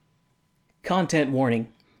Content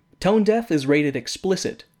warning. Tone Deaf is rated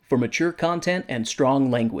explicit for mature content and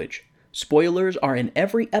strong language. Spoilers are in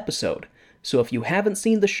every episode, so if you haven't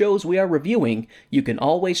seen the shows we are reviewing, you can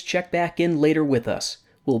always check back in later with us.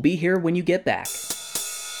 We'll be here when you get back.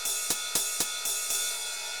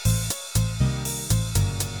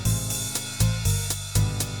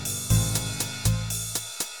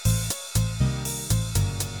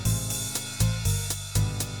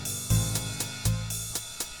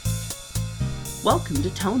 Welcome to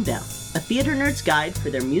Tone Deaf, a theater nerd's guide for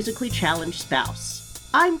their musically challenged spouse.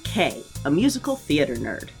 I'm Kay, a musical theater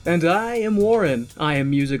nerd. And I am Warren. I am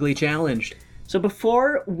musically challenged. So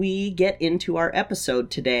before we get into our episode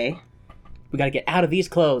today... We gotta get out of these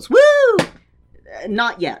clothes. Woo!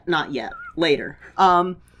 Not yet. Later.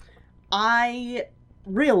 I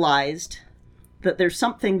realized that there's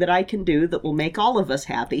something that I can do that will make all of us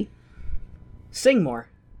happy. Sing more.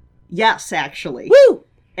 Yes, actually. Woo!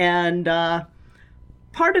 And,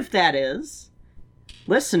 part of that is,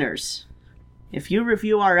 listeners, if you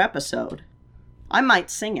review our episode, I might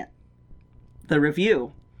sing it. The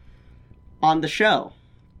review. On the show.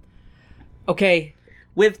 Okay.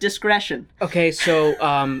 With discretion. Okay, so,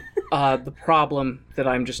 the problem that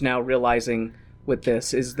I'm just now realizing with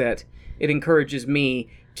this is that it encourages me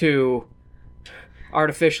to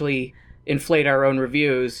artificially inflate our own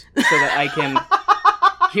reviews so that I can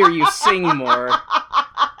hear you sing more,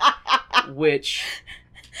 which...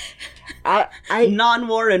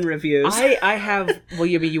 non-Warren reviews. I have... Well,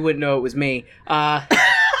 you wouldn't know it was me. I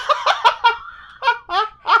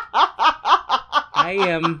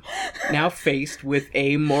am now faced with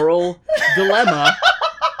a moral dilemma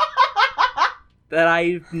that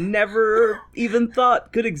I never even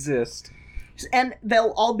thought could exist. And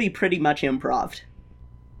they'll all be pretty much improv.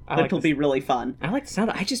 It'll be really fun. I like the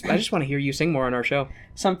sound. I just want to hear you sing more on our show.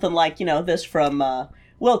 Something like, this from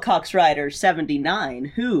Wilcox Rider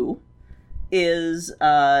 79, who is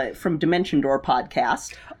from Dimension Door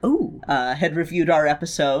podcast. Ooh. Had reviewed our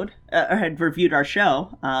episode, had reviewed our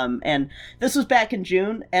show, and this was back in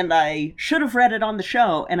June, and I should have read it on the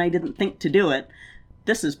show, and I didn't think to do it.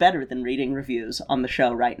 This is better than reading reviews on the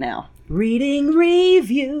show right now. Reading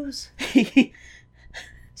reviews.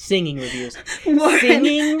 Singing reviews. Warren.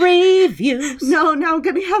 Singing reviews. No, now I'm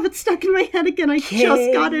gonna have it stuck in my head again. I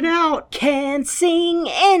just got it out. Can't sing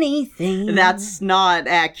anything. That's not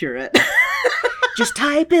accurate. Just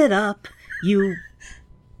type it up. You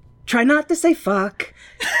try not to say fuck.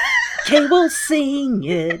 Kay will sing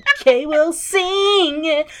it. Kay will sing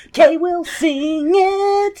it. Kay will sing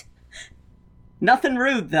it. Nothing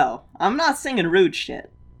rude, though. I'm not singing rude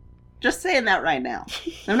shit. Just saying that right now.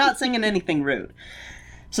 I'm not singing anything rude.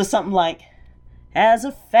 So something like, as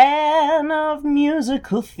a fan of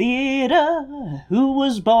musical theater who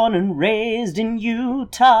was born and raised in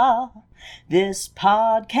Utah, this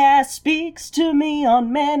podcast speaks to me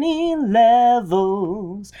on many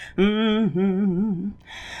levels. I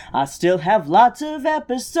still have lots of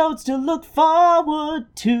episodes to look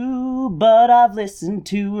forward to, but I've listened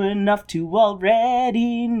to enough to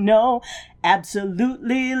already know.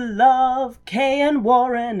 Absolutely love Kay and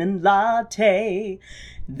Warren and Latte.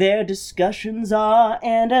 Their discussions are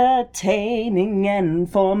entertaining and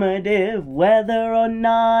informative, whether or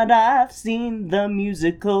not I've seen the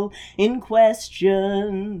musical in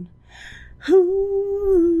question. Who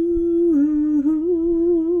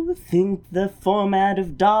think the format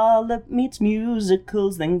of Dollop meets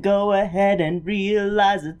musicals, then go ahead and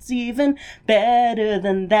realize it's even better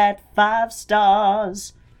than that. 5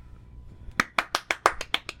 stars.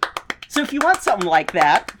 So if you want something like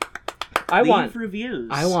that, leave reviews.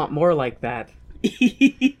 I want more like that.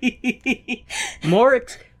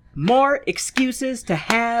 more excuses to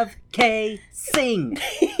have Kay sing.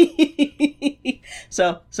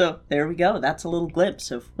 So there we go. That's a little glimpse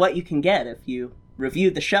of what you can get if you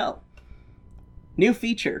review the show. New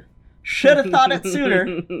feature. Should have thought it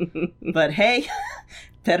sooner. But hey,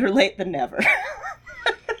 better late than never.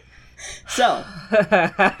 So...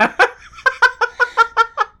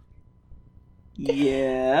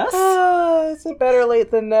 Yes? It's a better late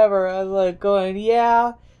than never. I was like going,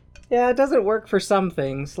 yeah, it doesn't work for some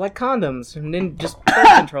things, like condoms, and then just birth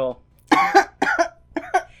control. It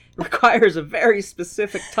requires a very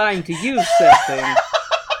specific time to use said thing.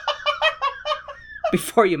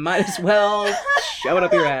 Before you might as well shove it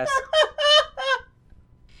up your ass.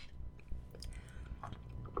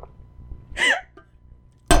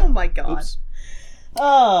 Oh my god. Oops.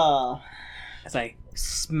 Oh. As I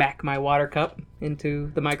smack my water cup into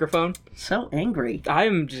the microphone. So angry.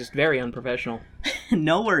 I'm just very unprofessional.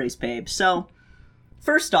 No worries, babe. So,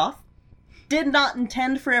 first off, did not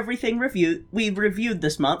intend for everything we've reviewed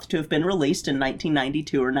this month to have been released in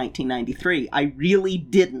 1992 or 1993. I really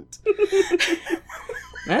didn't.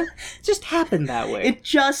 It just happened that way. It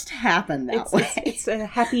just happened that way. It's a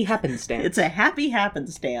happy happenstance. It's a happy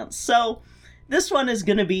happenstance. So, this one is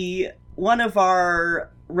going to be one of our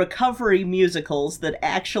recovery musicals that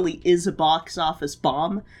actually is a box office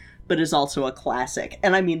bomb, but is also a classic.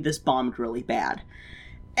 And I mean, this bombed really bad.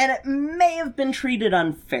 And it may have been treated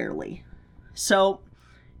unfairly. So,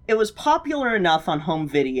 it was popular enough on home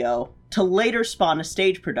video to later spawn a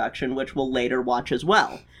stage production, which we'll later watch as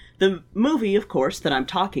well. The movie, of course, that I'm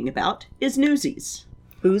talking about is Newsies.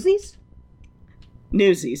 Whoosies?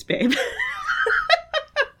 Newsies, babe.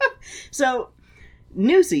 So,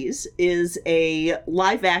 Newsies is a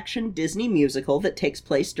live-action Disney musical that takes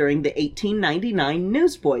place during the 1899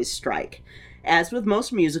 Newsboys strike. As with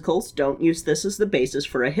most musicals, don't use this as the basis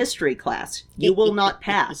for a history class. You will not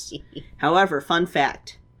pass. However, fun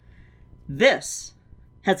fact, this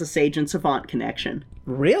has a Sage and Savant connection.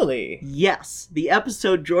 Really? Yes. The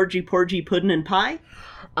episode Georgie, Porgy, Puddin' and Pie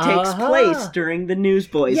takes place during the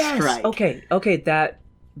Newsboys strike. Okay,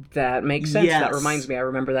 that makes sense. Yes. That reminds me. I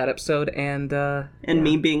remember that episode, and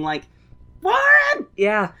me being like, Warren!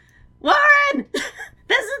 Yeah. Warren!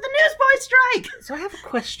 This is the Newsboys strike! So I have a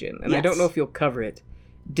question, and Yes. I don't know if you'll cover it.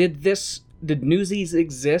 Did Newsies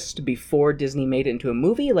exist before Disney made it into a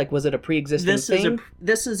movie? Like, was it a pre-existing thing?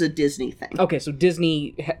 This is a Disney thing. Okay, so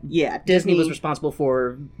Disney was responsible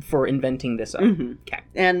for inventing this up. Mm-hmm. Okay.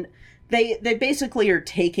 And they basically are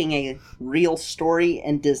taking a real story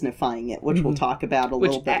and Disneyfying it, which we'll talk about a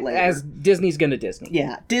little bit later. As Disney's gonna Disney.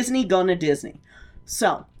 Yeah, Disney gonna Disney.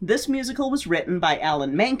 So, this musical was written by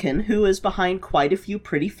Alan Menken, who is behind quite a few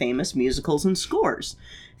pretty famous musicals and scores.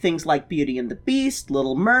 Things like Beauty and the Beast,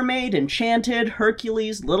 Little Mermaid, Enchanted,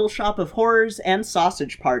 Hercules, Little Shop of Horrors, and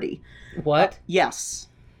Sausage Party. What? Yes.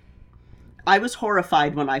 I was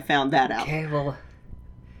horrified when I found that out. Okay, well...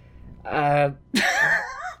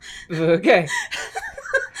 okay.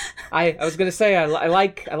 I was gonna say, I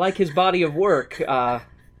like his body of work,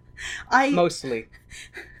 mostly.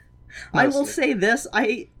 I will say this,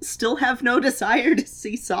 I still have no desire to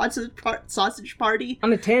see Sausage Party.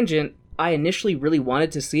 On a tangent, I initially really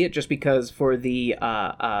wanted to see it just because for the,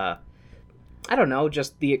 I don't know,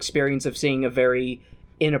 just the experience of seeing a very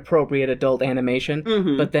inappropriate adult animation.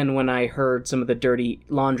 Mm-hmm. But then when I heard some of the dirty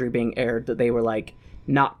laundry being aired, that they were like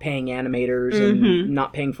not paying animators and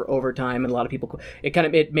not paying for overtime, and a lot of people,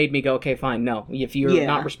 it made me go, okay, fine, no. If you're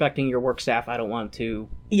not respecting your work staff, I don't want to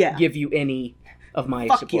give you any of my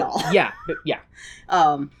support. Y'all. Yeah.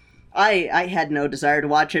 I had no desire to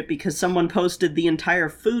watch it because someone posted the entire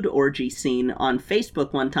food orgy scene on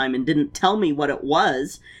Facebook one time and didn't tell me what it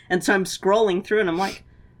was. And so I'm scrolling through and I'm like,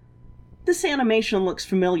 this animation looks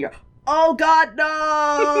familiar. Oh God,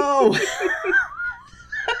 no!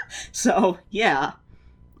 So, yeah.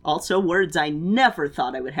 Also words I never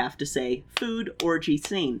thought I would have to say. Food orgy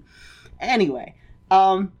scene. Anyway,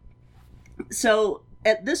 so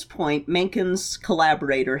at this point, Menken's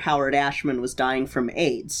collaborator, Howard Ashman, was dying from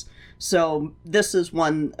AIDS. So this is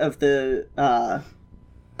one of the,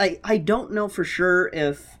 I don't know for sure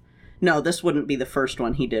if, no, this wouldn't be the first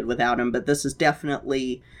one he did without him, but this is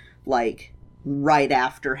definitely, like, right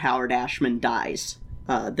after Howard Ashman dies.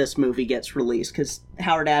 This movie gets released, because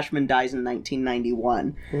Howard Ashman dies in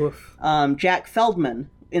 1991. Oof. Jack Feldman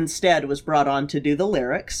instead was brought on to do the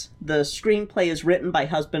lyrics. The screenplay is written by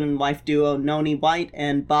husband and wife duo Noni White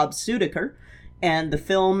and Bob Sudiker, and the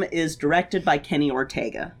film is directed by Kenny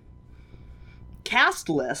Ortega. Cast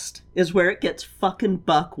list is where it gets fucking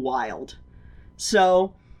buck wild.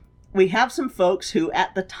 So, we have some folks who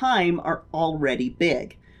at the time are already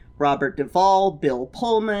big. Robert Duvall, Bill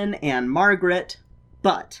Pullman, and Margaret.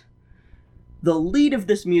 But the lead of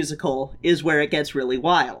this musical is where it gets really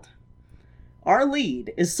wild. Our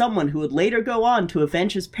lead is someone who would later go on to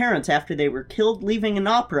avenge his parents after they were killed leaving an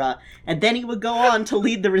opera, and then he would go on to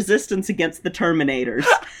lead the resistance against the Terminators.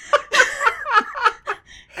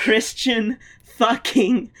 Christian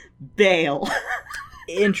fucking Bale.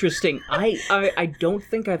 Interesting. I don't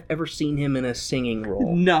think I've ever seen him in a singing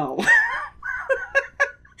role. No.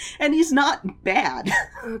 And he's not bad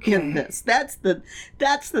in this. That's the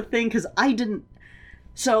thing, because I didn't...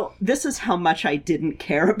 So, this is how much I didn't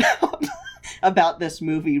care about this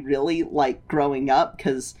movie, really, like, growing up,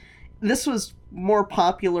 because this was more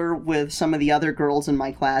popular with some of the other girls in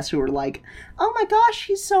my class who were like, oh my gosh,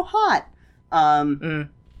 he's so hot.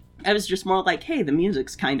 I was just more like, hey, the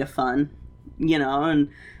music's kind of fun, you know, and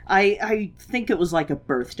I think it was like a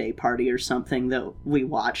birthday party or something that we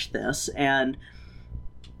watched this, and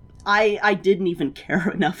I didn't even care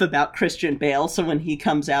enough about Christian Bale, so when he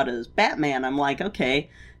comes out as Batman, I'm like, okay,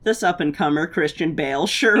 this up-and-comer Christian Bale,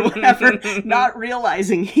 sure, whatever, not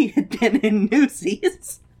realizing he had been in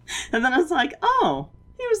Newsies. And then I was like, oh,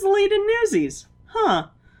 he was the lead in Newsies. Huh.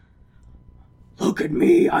 Look at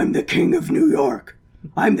me, I'm the king of New York.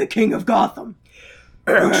 I'm the king of Gotham.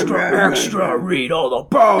 Extra, read all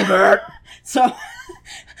about it.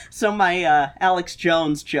 So my Alex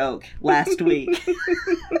Jones joke last week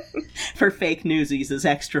for Fake Newsies is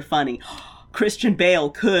extra funny. Christian Bale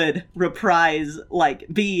could reprise,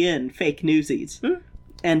 be in Fake Newsies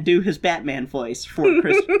and do his Batman voice for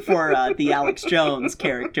the Alex Jones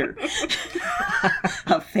character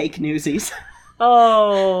of Fake Newsies.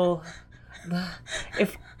 Oh,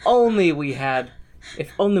 if only we had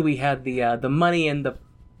the money and the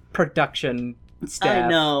production staff. I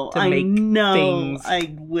know. Things.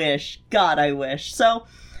 I wish. God, I wish. So,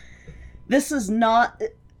 this is not...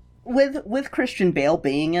 With Christian Bale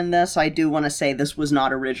being in this, I do want to say this was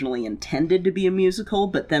not originally intended to be a musical,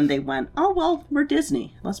 but then they went, oh, well, we're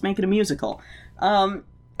Disney. Let's make it a musical. And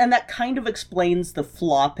that kind of explains the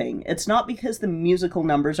flopping. It's not because the musical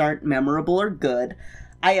numbers aren't memorable or good.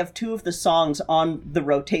 I have 2 of the songs on the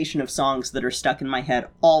rotation of songs that are stuck in my head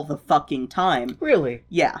all the fucking time. Really?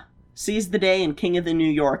 Yeah. Seize the Day and King of New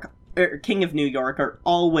York are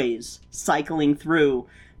always cycling through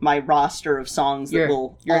my roster of songs that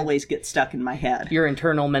will always get stuck in my head. Your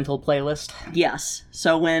internal mental playlist? Yes.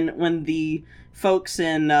 So when the folks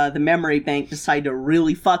in the memory bank decide to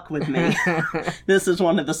really fuck with me, this is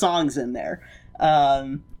one of the songs in there.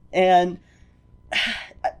 And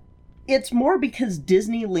it's more because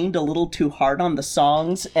Disney leaned a little too hard on the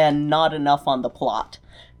songs and not enough on the plot.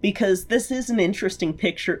 Because this is an interesting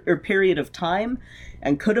period of time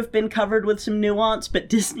and could have been covered with some nuance, but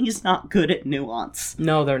Disney's not good at nuance.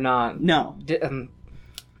 No, they're not. No.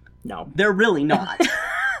 No. They're really not.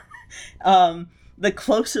 The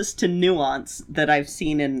closest to nuance that I've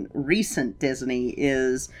seen in recent Disney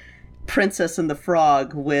is Princess and the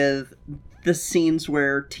Frog, with the scenes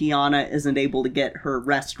where Tiana isn't able to get her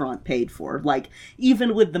restaurant paid for.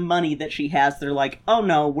 Even with the money that she has, they're like, oh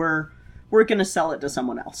no, we're going to sell it to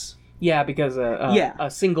someone else. Yeah, because a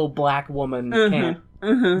single black woman can't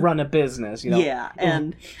run a business, Yeah,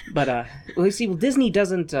 But, Disney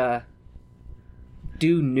doesn't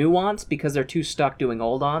do nuance because they're too stuck doing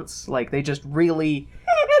old aunts. They just really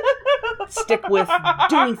stick with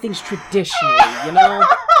doing things traditionally,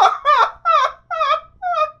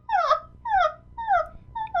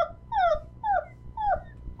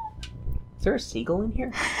 Is there a seagull in here?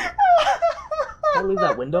 Did I leave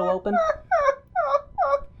that window open?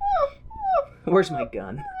 Where's my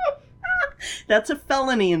gun? That's a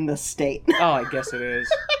felony in this state. Oh, I guess it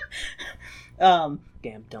is. Damn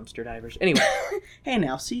dumpster divers. Anyway. Hey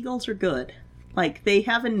now, seagulls are good. They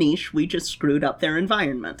have a niche, we just screwed up their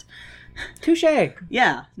environment. Touché.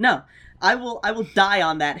 Yeah, no. I will die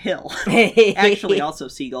on that hill. Actually, also,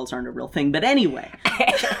 seagulls aren't a real thing, but anyway.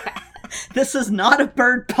 This is not a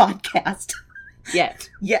bird podcast. Yet.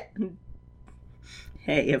 Yeah.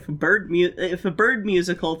 Hey, if a bird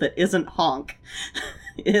musical that isn't Honk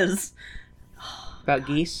is about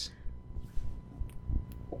geese.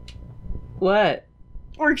 What?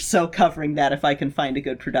 We're so covering that if I can find a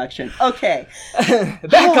good production. Okay.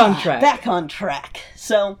 Back on track. Back on track.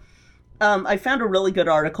 So, I found a really good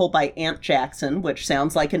article by Ant Jackson, which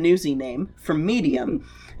sounds like a newsy name, from Medium,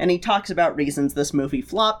 and he talks about reasons this movie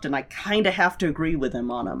flopped, and I kind of have to agree with him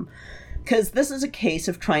on them. Because this is a case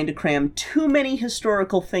of trying to cram too many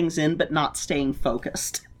historical things in, but not staying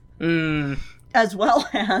focused. As well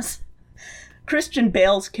as Christian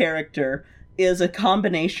Bale's character is a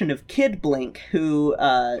combination of Kid Blink, who,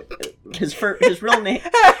 his real name...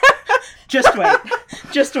 Just wait.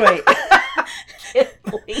 Kid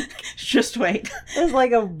Blink. Just wait.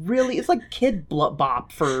 It's like Kid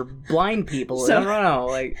Bop for blind people. So, I don't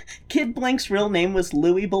know, Kid Blink's real name was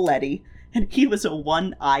Louis Belletti, and he was a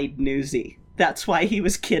one-eyed newsie. That's why he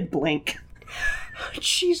was Kid Blink.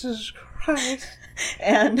 Jesus Christ.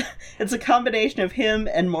 And it's a combination of him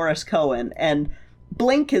and Morris Cohen, and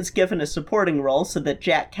Blink is given a supporting role so that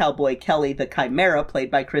Jack Cowboy Kelly, the Chimera, played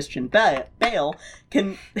by Christian Bale,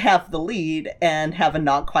 can have the lead and have a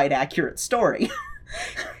not quite accurate story.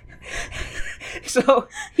 So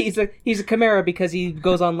he's a Chimera because he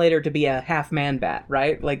goes on later to be a half man bat,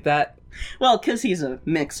 right? Like that. Well, because he's a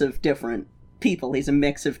mix of different people. He's a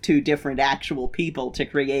mix of 2 different actual people to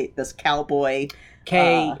create this cowboy.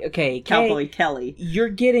 Cowboy Kelly. You're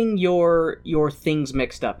getting your things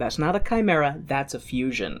mixed up. That's not a chimera. That's a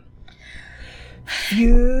fusion.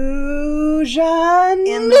 Fusion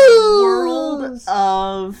in the world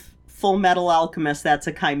of Full Metal Alchemist, that's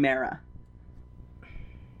a chimera.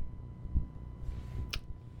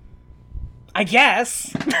 I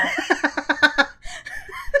guess.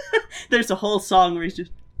 There's a whole song where he's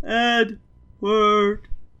just, Edward.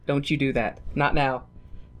 Don't you do that. Not now.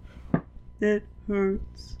 It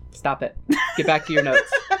hurts. Stop it. Get back to your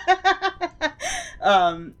notes.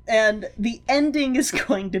 And the ending is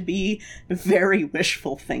going to be very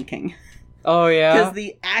wishful thinking. Oh, yeah? Because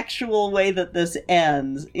the actual way that this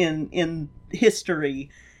ends in history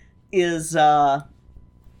is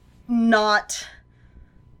not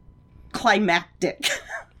climactic.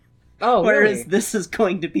 Oh, Whereas really? this is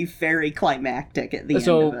going to be very climactic at the end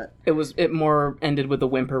of it. It more ended with a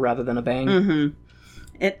whimper rather than a bang. Mm-hmm.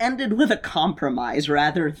 It ended with a compromise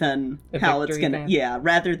rather than how it's gonna... Then? Yeah,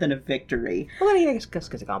 rather than a victory. Well, I mean, I guess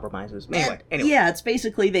because it compromises. Anyway. Yeah, it's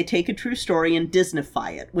basically they take a true story and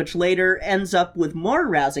Disneyfy it, which later ends up with more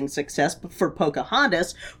rousing success for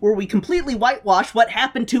Pocahontas, where we completely whitewash what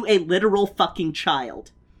happened to a literal fucking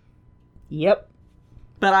child. Yep.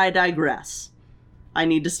 But I digress. I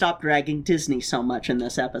need to stop dragging Disney so much in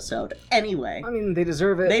this episode. Anyway. I mean, they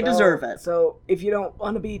deserve it. They deserve it. So, if you don't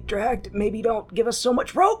want to be dragged, maybe don't give us so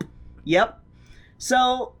much rope. Yep.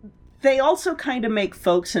 So, they also kind of make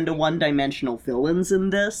folks into one-dimensional villains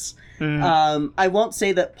in this. I won't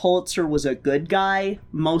say that Pulitzer was a good guy.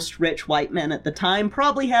 Most rich white men at the time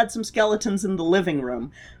probably had some skeletons in the living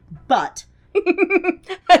room. But...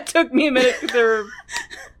 That took me a minute to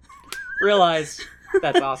realize.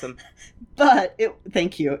 That's awesome. But,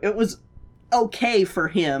 thank you, it was okay for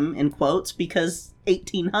him, in quotes, because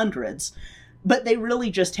 1800s. But they really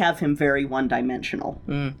just have him very one-dimensional.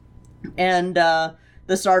 And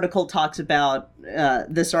this article talks about,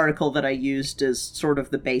 this article that I used as sort of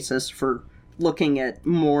the basis for looking at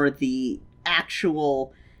more the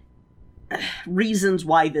actual reasons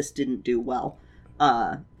why this didn't do well.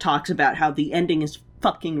 Talks about how the ending is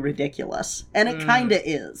fucking ridiculous. And it kinda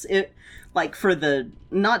is. Like, for the,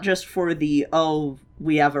 not just for the,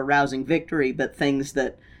 we have a rousing victory, but things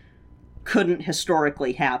that couldn't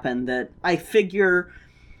historically happen, that I figure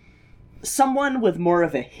someone with more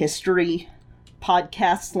of a history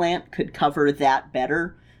podcast slant could cover that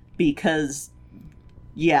better, because,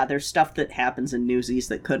 yeah, there's stuff that happens in Newsies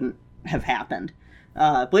that couldn't have happened.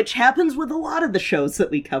 Which happens with a lot of the shows that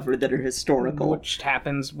we cover that are historical. Which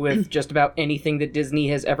happens with just about anything that Disney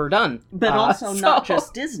has ever done. But also not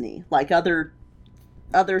just Disney. Like other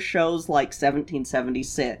shows like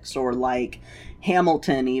 1776, or like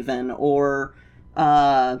Hamilton even, or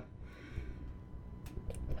other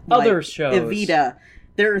like shows. Evita.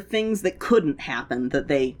 There are things that couldn't happen that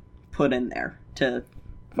they put in there to...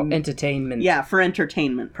 For entertainment. Yeah, for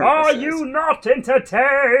entertainment purposes. Are you not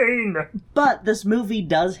entertained? But this movie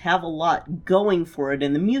does have a lot going for it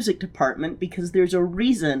in the music department, because there's a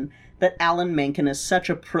reason that Alan Menken is such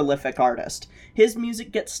a prolific artist. His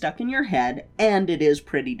music gets stuck in your head, and it is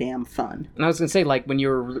pretty damn fun. And I was going to say, like, when you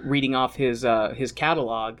were reading off his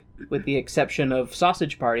catalog, with the exception of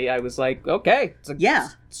Sausage Party, I was like, okay, it's a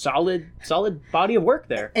solid body of work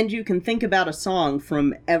there. And you can think about a song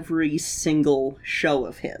from every single show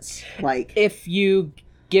of his. Like, if you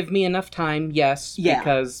give me enough time, yes,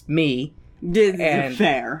 because me. And...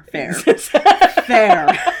 Fair.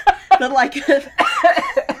 But, like,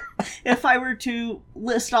 if I were to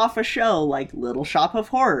list off a show like Little Shop of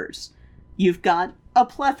Horrors, you've got a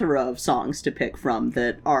plethora of songs to pick from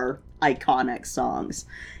that are iconic songs.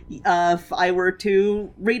 If I were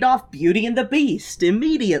to read off Beauty and the Beast,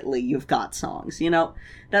 immediately you've got songs. You know,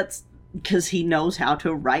 that's because he knows how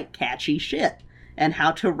to write catchy shit and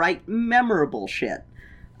how to write memorable shit.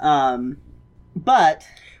 But...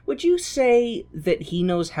 Would you say that he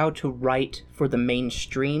knows how to write for the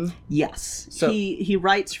mainstream? Yes. So he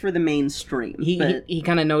writes for the mainstream. He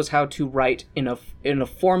kind of knows how to write in a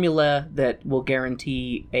formula that will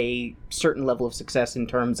guarantee a certain level of success in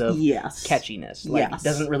terms of catchiness. Like, he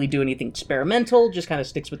doesn't really do anything experimental, just kind of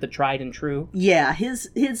sticks with the tried and true. Yeah, his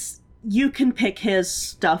you can pick his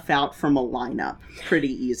stuff out from a lineup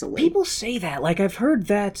pretty easily. People say that. Like, I've heard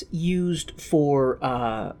that used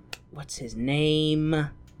for, what's his name?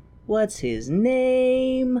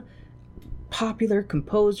 Popular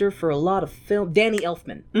composer for a lot of film. Danny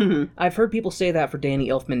Elfman. Mm-hmm. I've heard people say that for Danny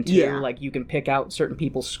Elfman, too. Yeah. Like, you can pick out certain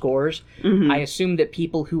people's scores. Mm-hmm. I assume that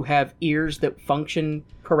people who have ears that function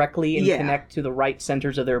correctly and connect to the right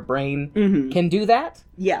centers of their brain can do that.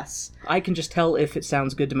 Yes. I can just tell if it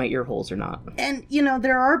sounds good to my ear holes or not. And, you know,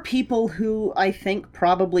 there are people who I think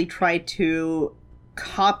probably try to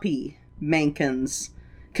copy Menken's,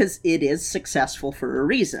 because it is successful for a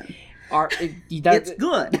reason. It's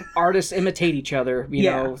good. Artists imitate each other. You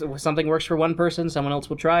know, if something works for one person, someone else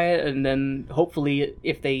will try it, and then hopefully,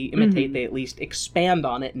 if they imitate, they at least expand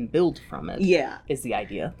on it and build from it. Yeah, is the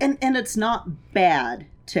idea. And it's not bad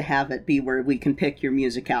to have it be where we can pick your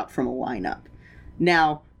music out from a lineup.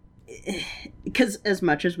 Now, because as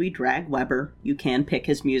much as we drag Weber, you can pick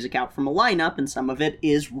his music out from a lineup, and some of it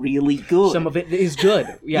is really good. Some of it is good.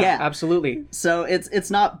 Yeah, absolutely. So it's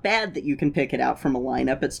not bad that you can pick it out from a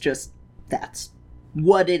lineup. It's just that's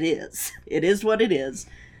what it is. It is what it is.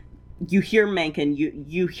 You hear Menken,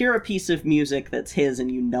 you hear a piece of music that's his, and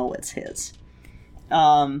you know it's his.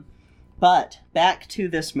 But back to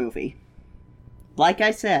this movie. Like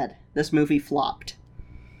I said, this movie flopped.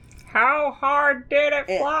 How hard did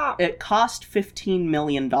it flop? It cost $15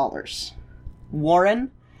 million.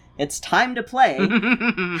 Warren, it's time to play.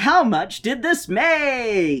 How much did this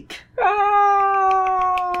make? All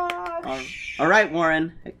right,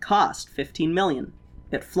 Warren, it cost $15 million.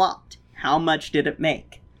 It flopped. How much did it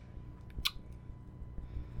make?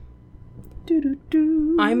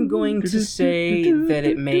 I'm going to say that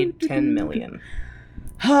it made $10 million.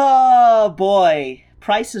 Oh, boy.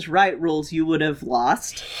 Price is Right rules, you would have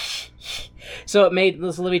lost. So it made,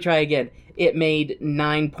 let me try again. It made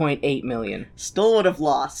 $9.8 million. Still would have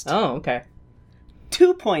lost. Oh, okay.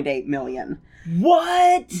 $2.8 million.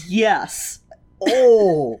 What? Yes.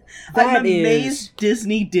 Oh, I'm amazed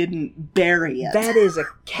Disney didn't bury it. That is a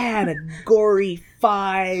Category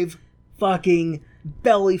 5 fucking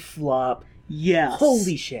belly flop. Yes.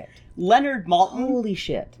 Holy shit. Leonard Maltin, holy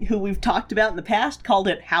shit, who we've talked about in the past, called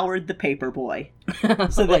it Howard the Paperboy,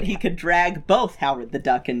 so that he could drag both Howard the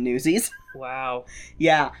Duck and Newsies. Wow.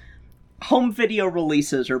 Yeah. Home video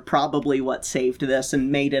releases are probably what saved this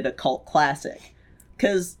and made it a cult classic.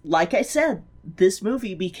 Because, like I said, this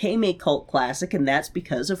movie became a cult classic, and that's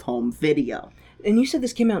because of home video. And you said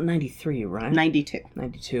this came out in 93, right? 92.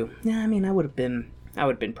 92. Yeah, I mean, I would have been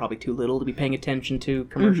probably too little to be paying attention to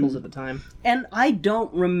commercials at the time. And I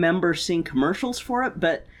don't remember seeing commercials for it,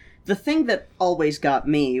 but the thing that always got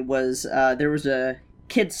me was there was a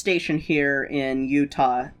kids station here in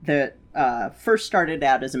Utah that first started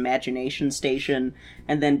out as Imagination Station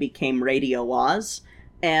and then became Radio Oz.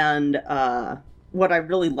 And what I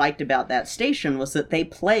really liked about that station was that they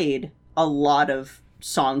played a lot of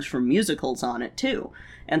songs from musicals on it, too.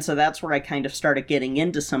 And so that's where I kind of started getting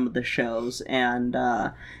into some of the shows, and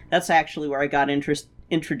that's actually where I got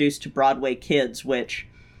introduced to Broadway Kids, which,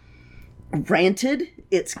 granted,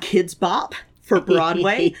 it's Kids Bop for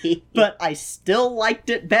Broadway, but I still liked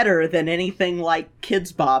it better than anything like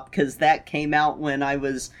Kids Bop, because that came out when I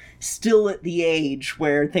was still at the age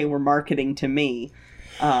where they were marketing to me.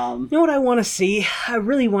 You know what I want to see? I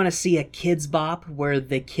really want to see a Kids Bop where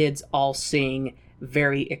the kids all sing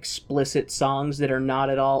very explicit songs that are not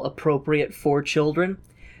at all appropriate for children.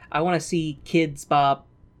 I want to see Kids Bop,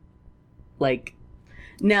 like...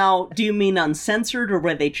 Now, do you mean uncensored or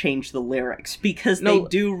where they change the lyrics? Because they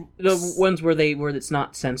do... The ones where it's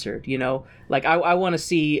not censored, you know? Like, I want to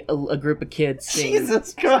see a group of kids sing...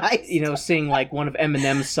 Jesus Christ! You know, sing, like, one of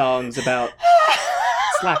Eminem's songs about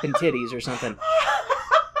slapping titties or something.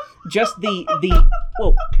 Just the...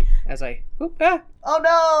 Whoa. As I... Whoop, ah. Oh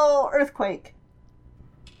no! Earthquake.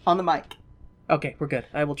 On the mic. Okay, we're good.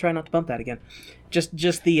 I will try not to bump that again.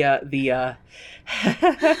 Just the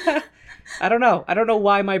I don't know. I don't know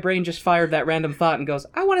why my brain just fired that random thought and goes,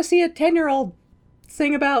 I want to see a 10-year-old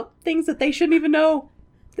sing about things that they shouldn't even know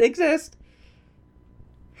exist.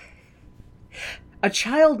 A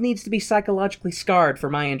child needs to be psychologically scarred for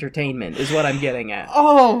my entertainment, is what I'm getting at.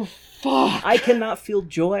 Oh, fuck. I cannot feel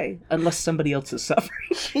joy unless somebody else is suffering.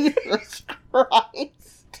 Jesus Christ.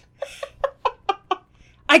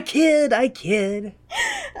 I kid.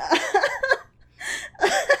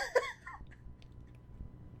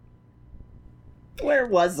 Where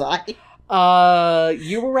was I?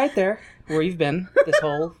 You were right there, where you've been this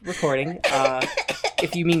whole recording.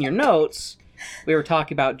 If you mean your notes, we were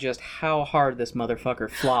talking about just how hard this motherfucker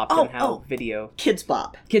flopped and how video... Kids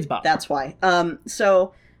Bop. Kids Bop. That's why.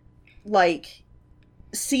 So, like,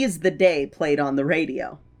 Seize the Day played on the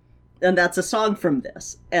radio. And that's a song from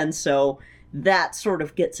this. And so... that sort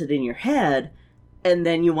of gets it in your head, and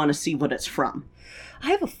then you want to see what it's from.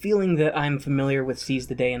 I have a feeling that I'm familiar with Seize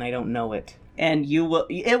the Day, and I don't know it. And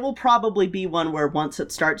it will probably be one where once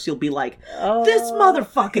it starts, you'll be like, this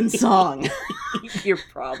motherfucking song! You're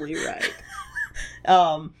probably right.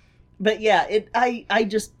 But yeah,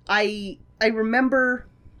 I remember,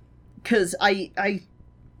 because I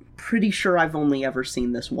pretty sure I've only ever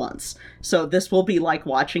seen this once. So this will be like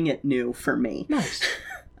watching it new for me. Nice.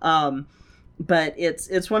 But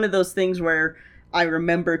it's one of those things where I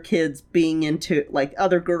remember kids being into, like,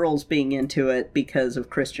 other girls being into it because of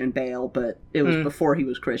Christian Bale, but it was before he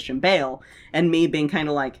was Christian Bale, and me being kind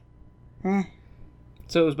of like, eh.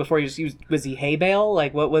 So it was before was he Hey Bale?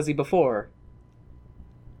 Like, what was he before?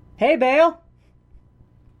 Hey Bale!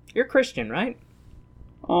 You're Christian, right?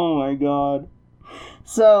 Oh my god.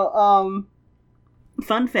 So,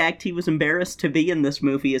 fun fact, he was embarrassed to be in this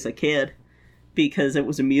movie as a kid because it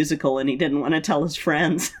was a musical and he didn't want to tell his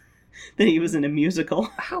friends that he was in a musical.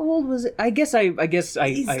 How old was it? I guess I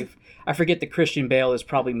forget that Christian Bale is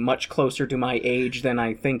probably much closer to my age than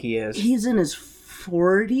I think he is. He's in his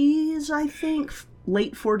 40s, I think.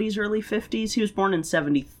 Late 40s, early 50s. He was born in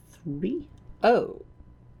 73. Oh.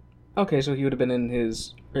 Okay, so he would have been in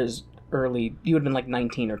his early... He would have been like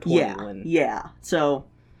 19 or 20 Yeah. So,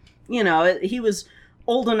 you know, he was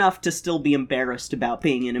old enough to still be embarrassed about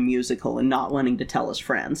being in a musical and not wanting to tell his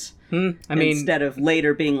friends. Instead of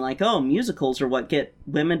later being like, oh, musicals are what get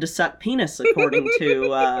women to suck penis, according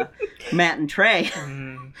to Matt and Trey.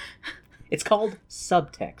 It's called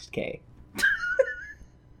subtext, Kay.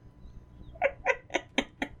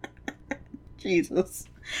 Jesus.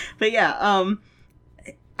 But yeah,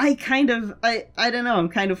 I don't know, I'm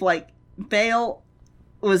kind of like, Bale,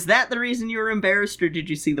 was that the reason you were embarrassed, or did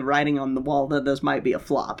you see the writing on the wall that this might be a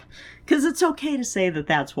flop? Because it's okay to say that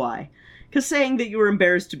that's why. Because saying that you were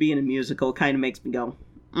embarrassed to be in a musical kind of makes me go,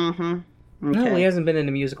 okay. No, he hasn't been in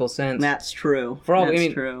a musical since. That's true.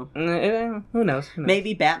 True. Who knows?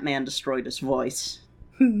 Maybe Batman destroyed his voice.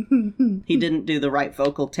 He didn't do the right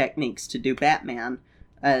vocal techniques to do Batman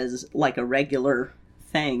as, like, a regular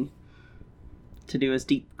thing. To do his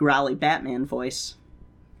deep, growly Batman voice.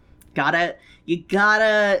 You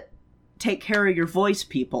gotta take care of your voice,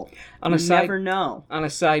 people. You never know. On a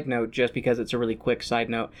side note, just because it's a really quick side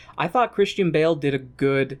note, I thought Christian Bale did a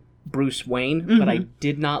good Bruce Wayne, but I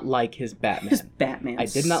did not like his Batman. His Batman I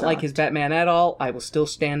did not like his Batman at all. I will still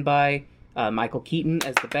stand by Michael Keaton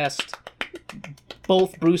as the best,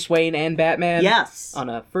 both Bruce Wayne and Batman. Yes. On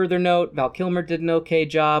a further note, Val Kilmer did an okay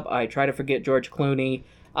job. I try to forget George Clooney.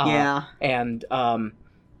 And,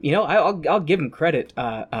 you know, I'll give him credit.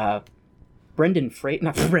 Not Brendan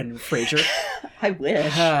Fraser. I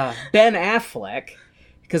wish. Ben Affleck,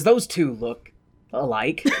 because those two look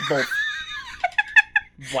alike. Both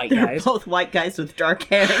white guys. Both white guys with dark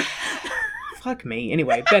hair. Fuck me.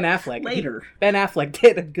 Anyway, Ben Affleck. Later. Ben Affleck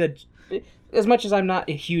did a good... As much as I'm not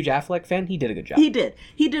a huge Affleck fan, he did a good job. He did.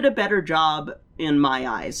 He did a better job in my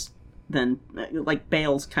eyes than, like,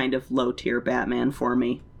 Bale's kind of low-tier Batman for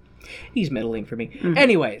me. He's middling for me. Mm-hmm.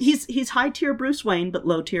 Anyways. He's high-tier Bruce Wayne, but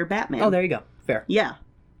low-tier Batman. Oh, there you go. Fair. Yeah.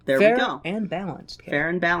 There Fair we go. Fair and balanced. Fair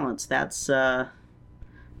and balanced. That's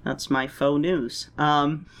my faux news.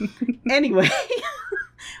 Anyway,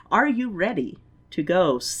 are you ready to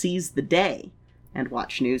go seize the day and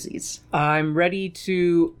watch Newsies? I'm ready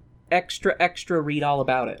to extra read all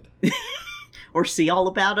about it. Or see all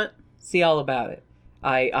about it? See all about it.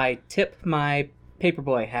 I tip my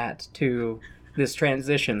Paperboy hat to this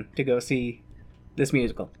transition to go see this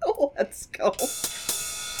musical. Oh, let's go.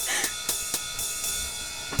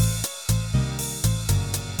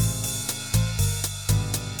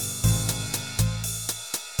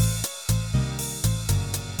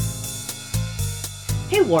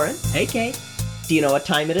 Hey, Warren. Hey, Kay. Do you know what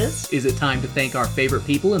time it is? Is it time to thank our favorite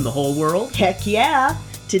people in the whole world? Heck yeah!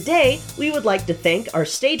 Today, we would like to thank our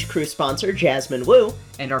stage crew sponsor, Jasmine Wu.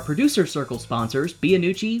 And our producer circle sponsors,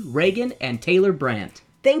 Bianucci, Reagan, and Taylor Brandt.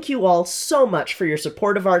 Thank you all so much for your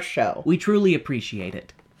support of our show. We truly appreciate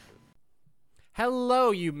it.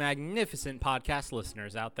 Hello, you magnificent podcast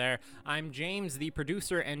listeners out there. I'm James, the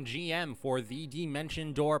producer and GM for the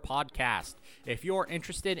Dimension Door podcast. If you're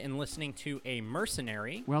interested in listening to a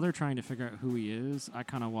mercenary... While they're trying to figure out who he is, I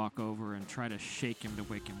kind of walk over and try to shake him to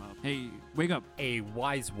wake him up. Hey, wake up. A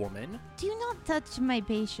wise woman. Do not touch my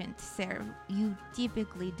patient, sir. You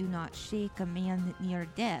typically do not shake a man near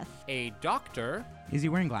death. A doctor. Is he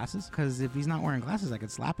wearing glasses? Because if he's not wearing glasses, I could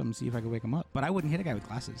slap him and see if I could wake him up. But I wouldn't hit a guy with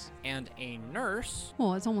glasses. And a nurse.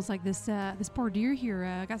 Well, it's almost like this poor deer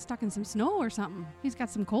here got stuck in some snow or something. He's got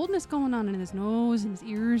some coldness going on in his nose and his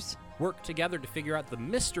ears. Work together to figure out the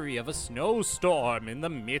mystery of a snowstorm in the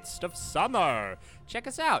midst of summer. Check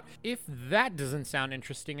us out. If that doesn't sound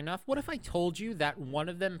interesting enough, what if I told you that one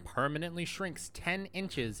of them permanently shrinks 10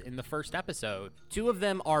 inches in the first episode? 2 of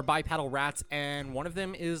them are bipedal rats, and one of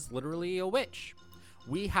them is literally a witch.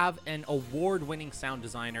 We have an award-winning sound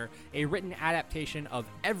designer, a written adaptation of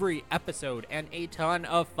every episode, and a ton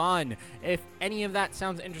of fun. If any of that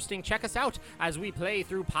sounds interesting, check us out as we play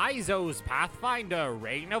through Paizo's Pathfinder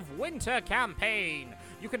Reign of Winter campaign.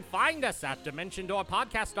 You can find us at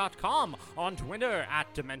DimensionDoorPodcast.com, on Twitter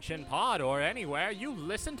at DimensionPod, or anywhere you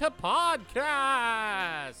listen to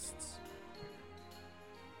podcasts.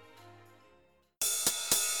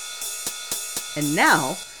 And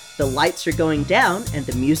now, the lights are going down and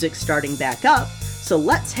the music's starting back up, so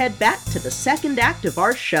let's head back to the second act of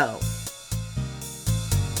our show.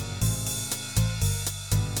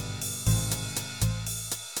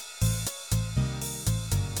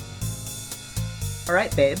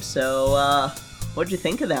 Alright, babe, so, what'd you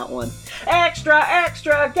think of that one? Extra,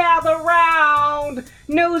 extra, gather round!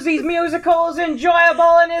 Newsy's musical's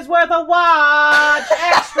enjoyable and is worth a watch!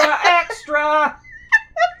 Extra, extra!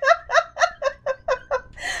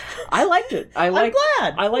 I liked it. I'm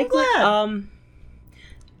glad. I liked I'm it.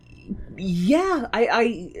 glad. Yeah,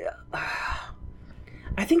 I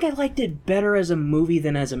think I liked it better as a movie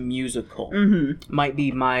than as a musical. Mm-hmm. Might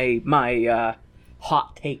be my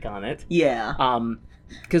hot take on it. Yeah.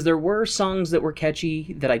 Because there were songs that were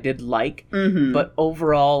catchy that I did like, Mm-hmm. but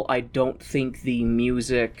overall, I don't think the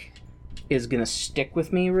music is gonna stick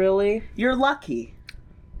with me, really. You're lucky.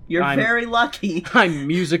 You're I'm- very lucky. I'm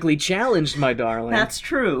musically challenged, my darling. That's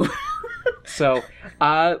true. So,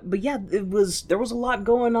 but yeah, there was a lot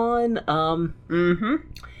going on. Mm-hmm.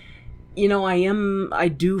 You know, I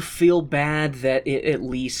do feel bad that it at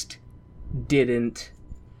least didn't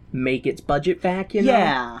make its budget back, you know?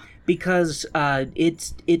 Yeah. Because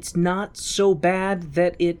it's not so bad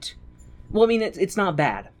that it... Well, I mean, it's not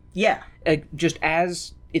bad. Yeah. Just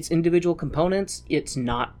as its individual components, it's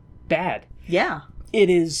not bad. Yeah. It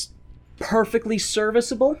is perfectly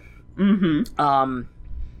serviceable. Mm-hmm.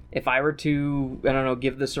 If I were to, I don't know,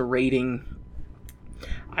 give this a rating,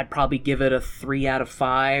 I'd probably give it a 3 out of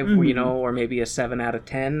 5, you know, or maybe a 7 out of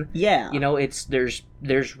 10. Yeah. You know, there's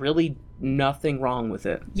really nothing wrong with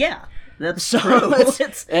it. Yeah. That's So true.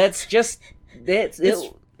 it's just it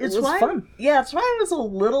was why, fun. Yeah, it's why I was a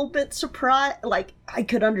little bit surprised. Like, I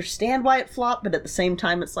could understand why it flopped, but at the same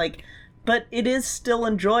time, it's like, but it is still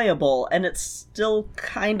enjoyable, and it still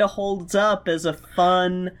kind of holds up as a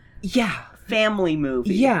fun Yeah. family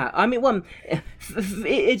movie. Yeah, I mean, well,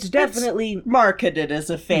 it's definitely... Marketed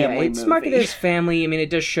as a family it's movie. marketed as family. I mean,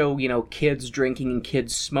 it does show, you know, kids drinking and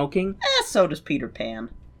kids smoking. So does Peter Pan.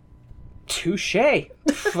 Touche.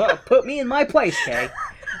 Put me in my place, Kay.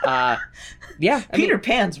 Yeah, I Peter mean,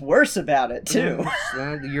 Pan's worse about it, too.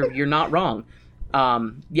 you're not wrong.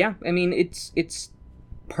 Yeah, I mean, it's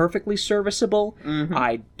perfectly serviceable. Mm-hmm.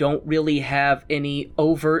 I don't really have any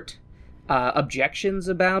overt objections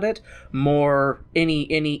about it.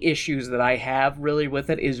 Any issues that I have really with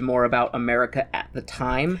it is more about America at the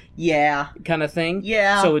time Yeah. kind of thing.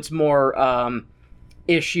 Yeah. So it's more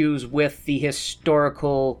issues with the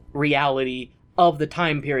historical reality of the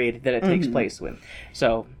time period that it takes place in.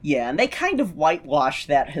 So Yeah, and they kind of whitewash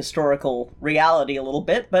that historical reality a little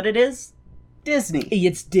bit, but it is Disney.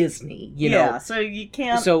 it's Disney, you Yeah, know. so you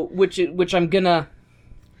can't... So which I'm gonna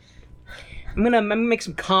make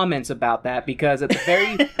some comments about that, because at the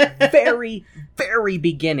very very very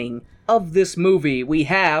beginning of this movie we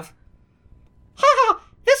have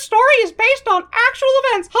this story is based on actual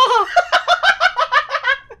events.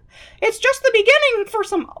 It's just the beginning for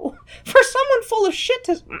someone full of shit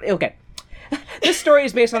to... Okay. This story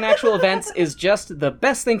is based on actual events is just the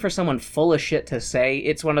best thing for someone full of shit to say.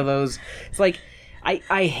 It's one of those... It's like,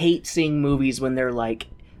 I hate seeing movies when they're, like,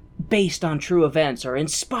 based on true events or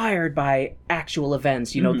inspired by actual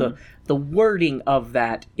events. You know, the wording of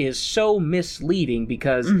that is so misleading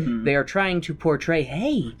because they are trying to portray,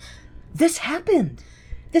 hey, this happened.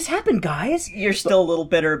 This happened, guys. You're still a little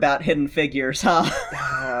bitter about Hidden Figures, huh?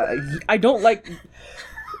 I don't like...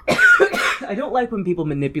 I don't like when people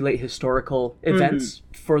manipulate historical events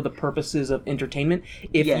for the purposes of entertainment.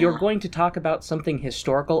 If Yeah. you're going to talk about something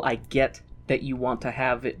historical, I get that you want to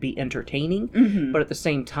have it be entertaining, but at the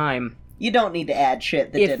same time, You don't need to add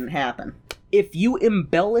shit that didn't happen. if you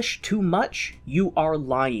embellish too much, you are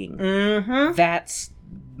lying. Mm-hmm. That's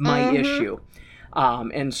my issue.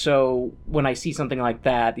 And so when I see something like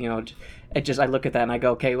that, you know, I look at that and I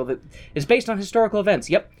go, okay, well, it's based on historical events.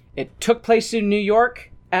 Yep. It took place in New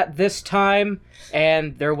York at this time,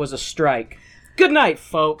 and there was a strike. Good night,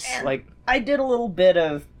 folks. I did a little bit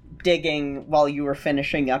of digging while you were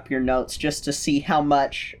finishing up your notes just to see how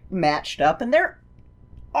much matched up, and there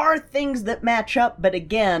are things that match up, but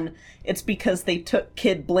again, it's because they took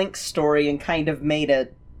Kid Blink's story and kind of made a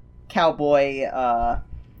Cowboy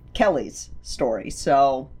Kelly's story,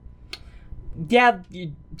 so... Yeah,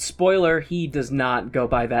 spoiler, he does not go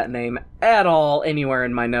by that name at all anywhere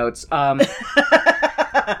in my notes. Oh,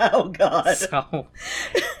 God. So,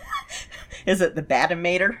 Is it the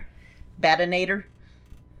Badinator? Badinator?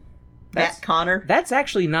 Matt Connor. That's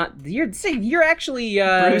actually not. You're actually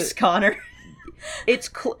Bruce Connor. It's.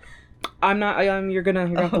 I'm not. You're gonna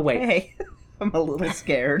have to wait. Okay. I'm a little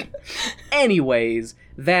scared. Anyways,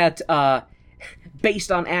 that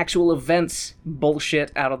based on actual events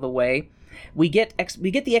bullshit out of the way, we get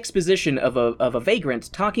the exposition of a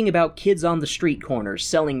vagrant talking about kids on the street corners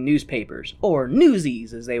selling newspapers, or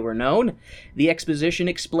newsies as they were known. The exposition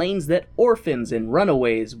explains that orphans and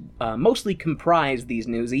runaways mostly comprised these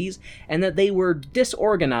newsies, and that they were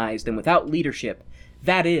disorganized and without leadership.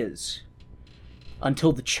 That is,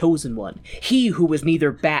 until the chosen one, he who was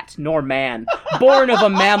neither bat nor man, born of a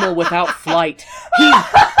mammal without flight,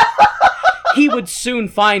 he would soon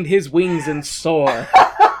find his wings and soar.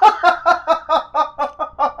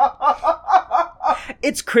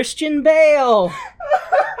 It's Christian Bale!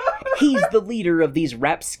 He's the leader of these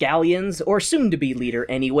rapscallions, or soon-to-be leader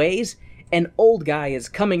anyways. An old guy is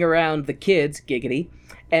coming around the kids, giggity,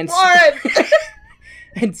 and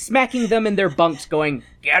and smacking them in their bunks going,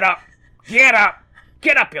 "Get up! Get up!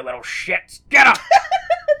 Get up, you little shits! Get up!"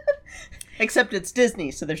 Except it's Disney,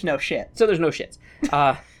 so there's no shit. So there's no shits.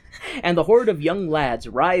 And the horde of young lads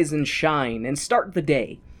rise and shine and start the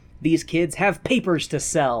day. These kids have papers to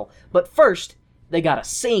sell, but first, they gotta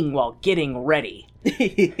sing while getting ready.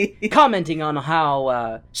 Commenting on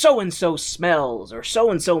how so-and-so smells, or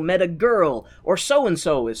so-and-so met a girl, or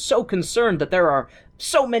so-and-so is so concerned that there are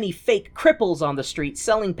so many fake cripples on the street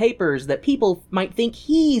selling papers that people might think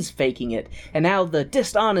he's faking it, and how the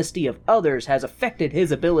dishonesty of others has affected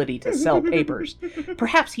his ability to sell papers.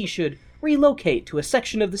 Perhaps he should relocate to a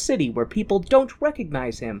section of the city where people don't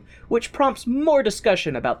recognize him, which prompts more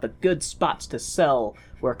discussion about the good spots to sell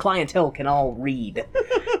where clientele can all read.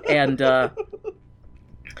 And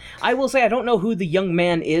I will say I don't know who the young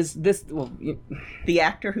man is. The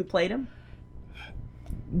actor who played him?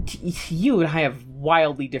 You and I have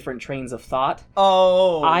wildly different trains of thought.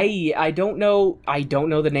 Oh. I don't know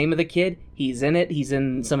the name of the kid. He's in it. He's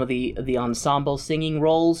in some of the ensemble singing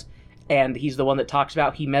roles, and he's the one that talks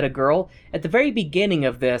about he met a girl. At the very beginning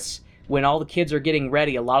of this, when all the kids are getting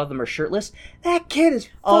ready, a lot of them are shirtless. That kid is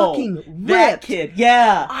fucking ripped. That kid,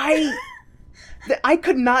 yeah. I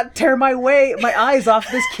could not tear my eyes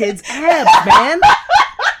off this kid's abs, man.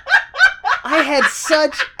 I had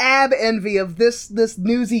such ab envy of this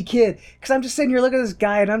newsy kid, because I'm just sitting here looking at this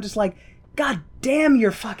guy, and I'm just like, God damn,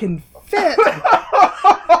 you're fucking fit.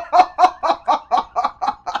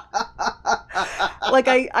 Like,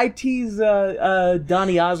 I tease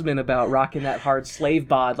Donny Osmond about rocking that hard slave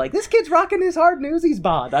bod. Like, this kid's rocking his hard newsies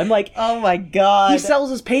bod. I'm like, oh my God. He sells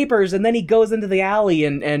his papers, and then he goes into the alley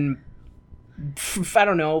and I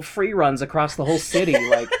don't know, free runs across the whole city.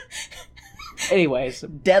 Like, anyways.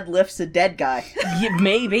 Deadlifts a dead guy. Yeah,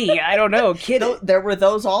 maybe. I don't know. Kid. There were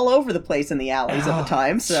those all over the place in the alleys at the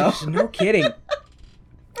time, so. No kidding.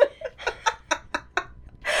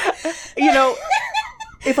 You know,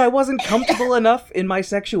 if I wasn't comfortable enough in my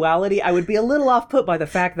sexuality, I would be a little off-put by the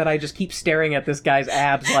fact that I just keep staring at this guy's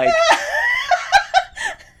abs like...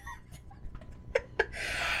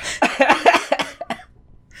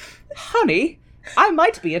 Honey, I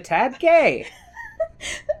might be a tad gay.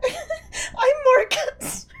 I'm more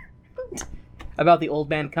concerned about the old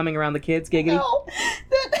man coming around the kids, giggity? No.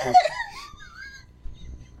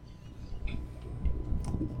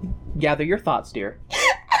 Gather your thoughts, dear.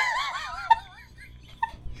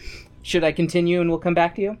 Should I continue and we'll come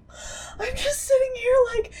back to you? I'm just sitting here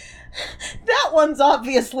like, that one's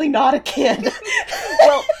obviously not a kid.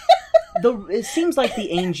 Well, it seems like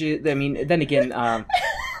the age, I mean, then again,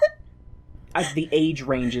 the age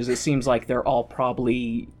ranges, it seems like they're all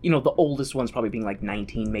probably, you know, the oldest one's probably being like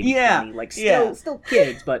 19, maybe 20, like still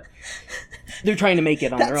kids, but they're trying to make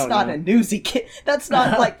it on their own. That's not a newsy kid. That's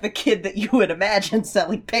not like the kid that you would imagine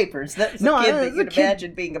selling papers. That's the kid that you'd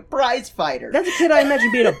imagine being a prize fighter. That's a kid I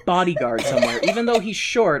imagine being a bodyguard somewhere. Even though he's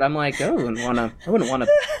short, I'm like, I wouldn't want to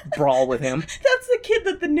brawl with him. That's the kid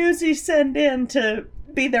that the newsies send in to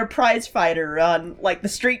be their prize fighter on, like, the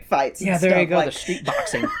street fights. Yeah, there you go, the street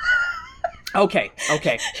boxing. Okay.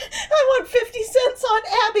 I want 50 cents on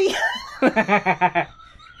Abby.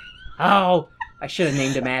 Oh, I should have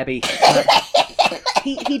named him Abby.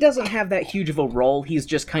 He doesn't have that huge of a role. He's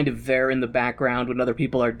just kind of there in the background when other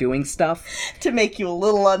people are doing stuff. To make you a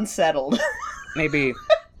little unsettled. Maybe.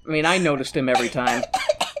 I mean, I noticed him every time.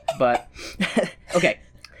 But, okay.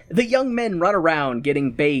 The young men run around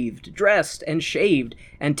getting bathed, dressed, and shaved,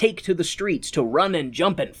 and take to the streets to run and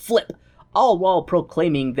jump and flip, all while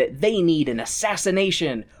proclaiming that they need an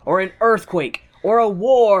assassination, or an earthquake, or a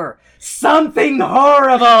war. Something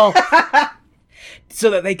horrible! so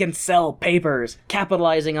that they can sell papers,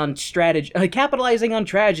 capitalizing on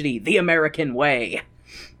tragedy, the American way.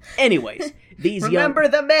 Anyways, these Remember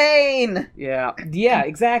the Maine! yeah,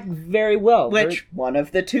 exactly, very well. Which, one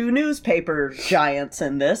of the two newspaper giants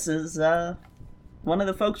in this is, one of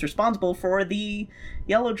the folks responsible for the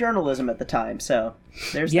yellow journalism at the time, so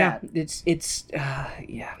there's that. It's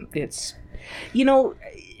you know,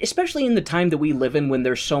 especially in the time that we live in when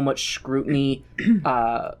there's so much scrutiny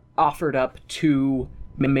offered up to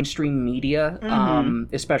mainstream media,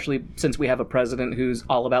 especially since we have a president who's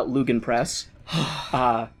all about Lugenpress.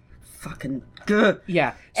 Fucking good.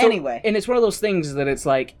 Yeah. So, Anyway. And it's one of those things that it's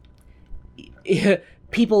like,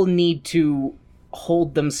 people need to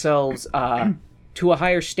hold themselves to a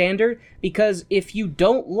higher standard, because if you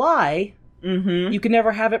don't lie, you can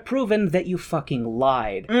never have it proven that you fucking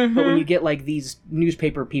lied. But when you get like these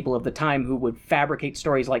newspaper people of the time who would fabricate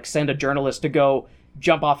stories, like send a journalist to go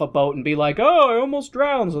jump off a boat and be like, oh, I almost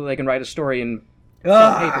drowned, so they can write a story and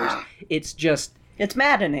sell papers. It's just... It's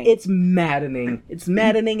maddening. It's maddening. It's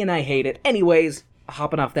maddening, and I hate it. Anyways,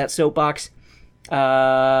 hopping off that soapbox,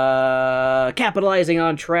 capitalizing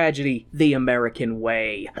on tragedy, the American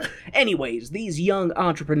way. Anyways, these young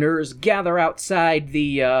entrepreneurs gather outside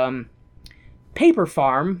the paper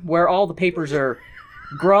farm where all the papers are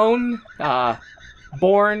grown,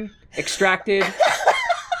 born, extracted,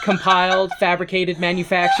 compiled, fabricated,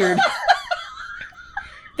 manufactured.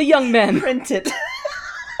 The young men... Printed.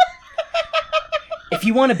 If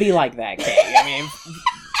you want to be like that, Kay, I mean...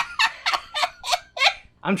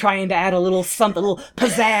 I'm trying to add a little something, a little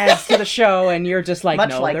pizzazz to the show, and you're just like,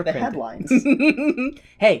 Much no, like they're the printed. headlines.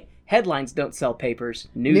 Hey, headlines don't sell papers.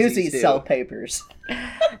 Newsies do. sell papers.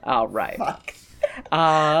 All right. Fuck.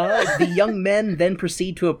 The young men then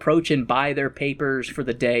proceed to approach and buy their papers for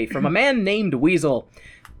the day from a man named Weasel.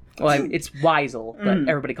 Well, it's Weasel, but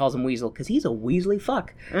everybody calls him Weasel because he's a Weasley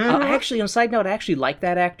fuck. Actually, on a side note, I actually like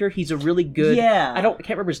that actor. He's a really good... Yeah. I can't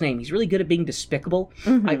remember his name. He's really good at being despicable.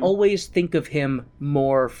 I always think of him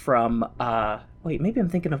more from... wait, maybe I'm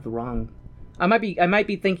thinking of the wrong... I might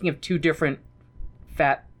be thinking of two different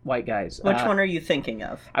fat white guys. Which one are you thinking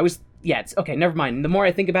of? I was... Yeah, it's... Okay, never mind. The more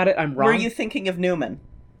I think about it, I'm wrong. Were you thinking of Newman?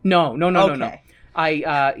 No. Okay.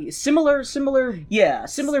 Similar Yeah.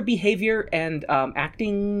 similar behavior and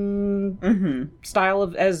acting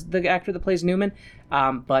style as the actor that plays Newman,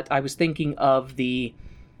 but I was thinking of the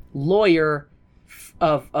lawyer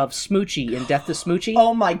of Smoochie in Death to Smoochie.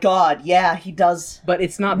 Oh my god, yeah, he does. But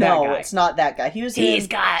it's not that guy. No, it's not that guy. He's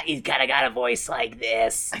kind of got a voice like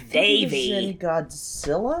this, He was in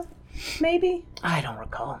Godzilla, maybe? I don't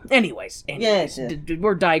recall. Anyways, Yes.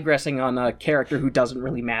 we're digressing on a character who doesn't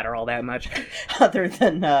really matter all that much. Other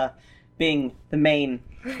than being the main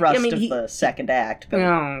thrust of the second act.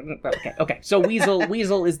 But... Okay. So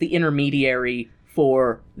Weasel is the intermediary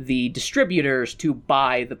for the distributors to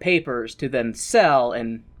buy the papers to then sell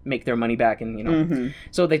and make their money back, and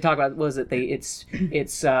So they talk about it's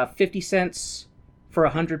 50 cents for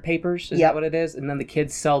 100 papers. Is that what it is? And then the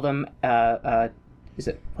kids sell them. What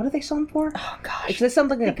do they sell them for? Oh gosh, is it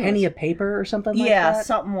something like a penny a paper or something like that? Yeah,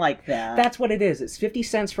 something like that. That's what it is. It's 50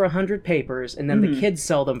 cents for 100 papers, and then the kids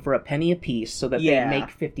sell them for a penny a piece so that they make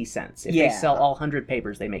 50 cents. If they sell all 100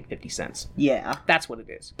 papers, they make 50 cents. Yeah. That's what it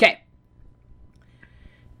is. Okay.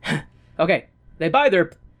 Okay. They buy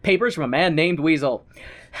their papers from a man named Weasel.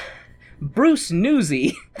 Bruce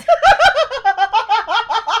Newsy.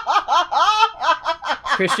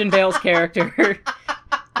 Christian Bale's character, who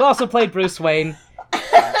also played Bruce Wayne.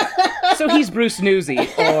 So he's Bruce Newsy,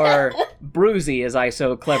 or Bruzy, as I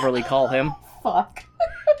so cleverly call him. Fuck.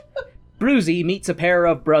 Bruzy meets a pair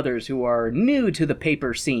of brothers who are new to the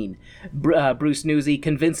paper scene. Bruce Newsy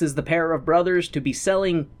convinces the pair of brothers to be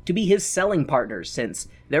his selling partners, since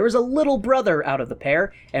there is a little brother out of the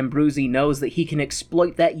pair, and Bruzy knows that he can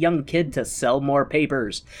exploit that young kid to sell more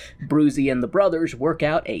papers. Bruzy and the brothers work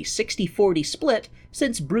out a 60-40 split,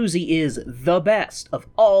 since Bruzy is the best of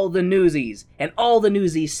all the newsies, and all the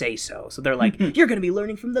newsies say so. So they're like, you're going to be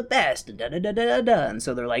learning from the best, and da-da-da-da-da-da. And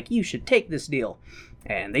so they're like, you should take this deal.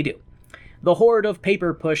 And they do. The horde of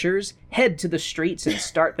paper pushers head to the streets and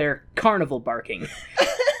start their carnival barking.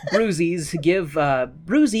 Bruzy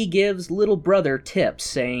gives little brother tips,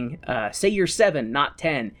 saying, say you're 7, not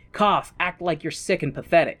 10. Cough, act like you're sick and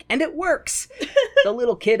pathetic. And it works! The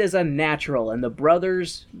little kid is unnatural, and the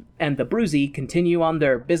brothers and the Bruzy continue on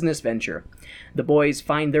their business venture. The boys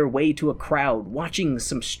find their way to a crowd, watching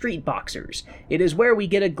some street boxers. It is where we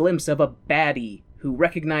get a glimpse of a baddie who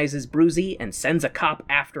recognizes Bruzy and sends a cop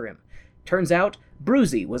after him. Turns out,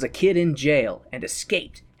 Bruzy was a kid in jail and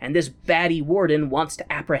escaped, and this baddie warden wants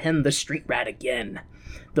to apprehend the street rat again.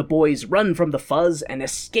 The boys run from the fuzz and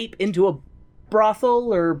escape into a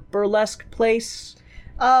brothel or burlesque place.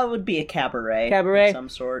 It would be a cabaret. Of some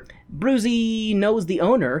sort. Bruzy knows the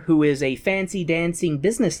owner, who is a fancy dancing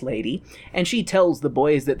business lady, and she tells the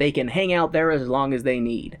boys that they can hang out there as long as they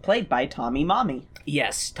need. Played by Tommy Mommy.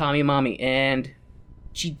 Yes, Tommy Mommy, and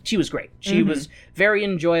she was great. She was very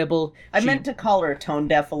enjoyable. I meant to call her a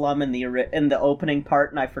tone-deaf alum in the opening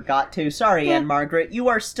part, and I forgot to. Sorry, Anne Margaret. You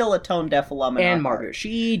are still a tone-deaf alum in Anne Margaret.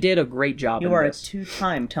 She did a great job in You are this. a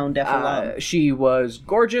two-time tone-deaf alum. She was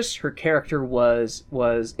gorgeous. Her character was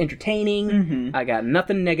entertaining. I got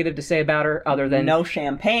nothing negative to say about her other than... No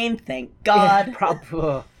champagne, thank God.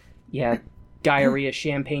 Diarrhea,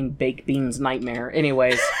 champagne, baked beans, nightmare.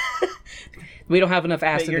 Anyways... We don't have enough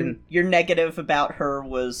acid your negative about her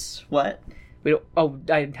was what?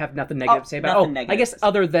 I have nothing negative to say about her. I guess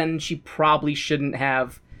other than she probably shouldn't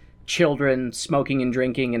have children smoking and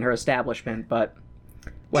drinking in her establishment, but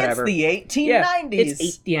whatever. It's the 1890s.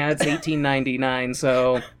 It's 1899,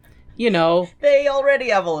 so, you know. They already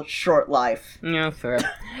have a short life. Yeah, fair.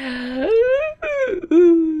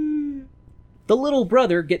 The little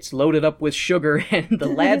brother gets loaded up with sugar, and the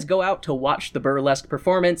lads go out to watch the burlesque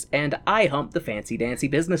performance, and I hump the fancy dancy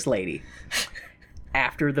business lady.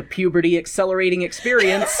 After the puberty accelerating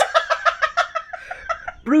experience,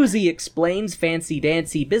 Bruzy explains fancy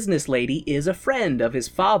dancy business lady is a friend of his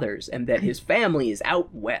father's, and that his family is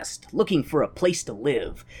out west, looking for a place to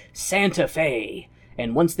live, Santa Fe.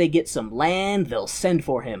 And once they get some land, they'll send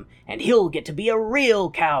for him, and he'll get to be a real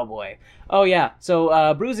cowboy. Oh yeah, so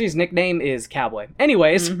Bruzy's nickname is Cowboy.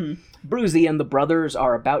 Anyways, Bruzy and the brothers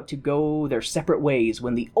are about to go their separate ways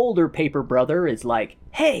when the older paper brother is like,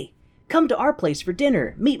 "Hey, come to our place for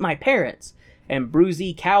dinner, meet my parents." And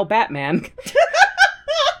Bruzy Cow Batman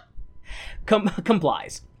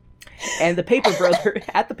complies. And the paper brother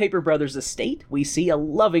at the paper brother's estate, we see a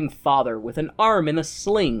loving father with an arm in a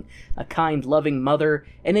sling, a kind, loving mother,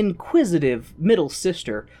 an inquisitive middle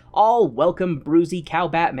sister, all welcome Bruzy Cow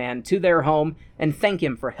Batman to their home and thank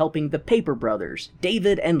him for helping the paper brothers,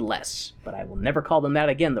 David and Les, but I will never call them that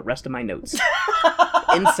again the rest of my notes,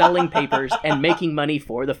 in selling papers and making money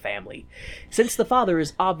for the family, since the father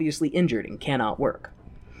is obviously injured and cannot work.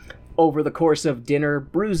 Over the course of dinner,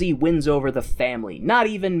 Bruzy wins over the family, not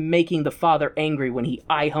even making the father angry when he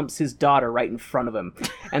eye-humps his daughter right in front of him.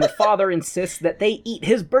 And the father insists that they eat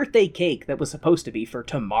his birthday cake that was supposed to be for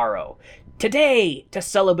tomorrow. Today, to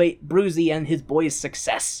celebrate Bruzy and his boys'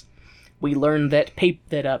 success. We learn that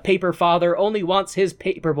Paper Father only wants his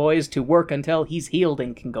paper boys to work until he's healed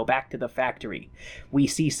and can go back to the factory. We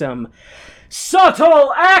see some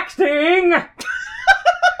subtle acting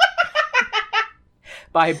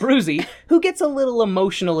by Bruzy, who gets a little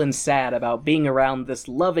emotional and sad about being around this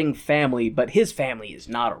loving family, but his family is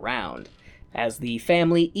not around. As the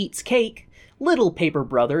family eats cake, little paper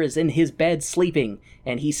brother is in his bed sleeping,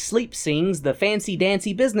 and he sleep sings the fancy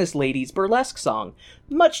dancy business lady's burlesque song,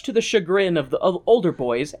 much to the chagrin of the older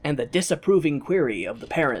boys and the disapproving query of the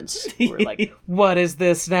parents. We're like, "What is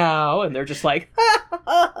this now?" And they're just like,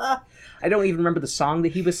 I don't even remember the song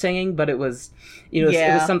that he was singing, but it was, it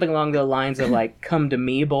was something along the lines of like, "Come to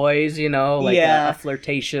me, boys," like a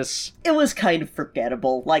flirtatious. It was kind of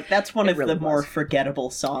forgettable. Like, that's one of the more forgettable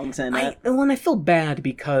songs in it. And I feel bad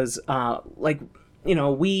because,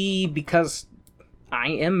 because I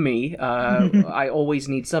am me, I always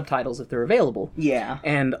need subtitles if they're available. Yeah.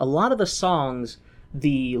 And a lot of the songs,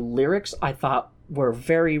 the lyrics I thought were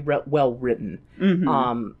very well written.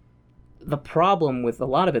 Mm-hmm. The problem with a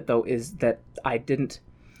lot of it, though, is that I didn't...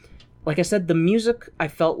 Like I said, the music I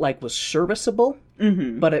felt like was serviceable,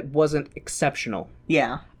 but it wasn't exceptional.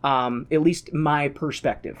 Yeah. At least my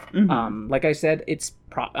perspective. Mm-hmm. Like I said,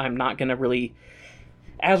 I'm not going to really...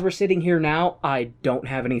 As we're sitting here now, I don't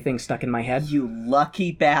have anything stuck in my head. You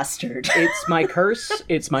lucky bastard. It's my curse.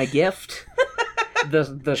 It's my gift.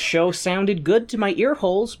 The show sounded good to my ear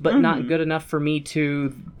holes, but not good enough for me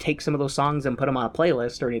to take some of those songs and put them on a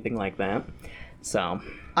playlist or anything like that. So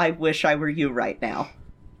I wish I were you right now,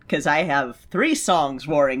 because I have 3 songs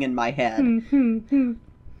roaring in my head.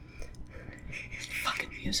 Fucking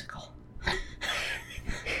musical.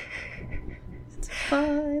 It's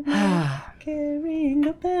fine, carrying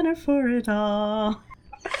a banner for it all.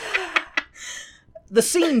 The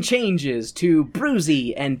scene changes to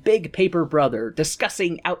Bruzy and Big Paper Brother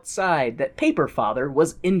discussing outside that Paper Father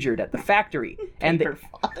was injured at the factory. Paper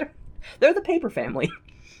Father? They're the Paper family.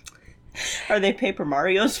 Are they Paper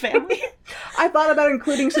Mario's family? I thought about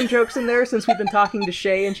including some jokes in there since we've been talking to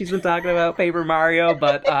Shay and she's been talking about Paper Mario,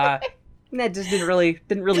 but that just didn't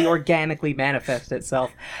really organically manifest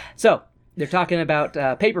itself. So, They're talking about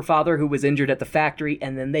Paper Father, who was injured at the factory,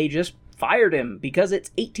 and then they just fired him because it's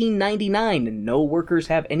 1899 and no workers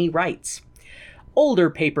have any rights. Older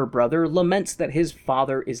Paper Brother laments that his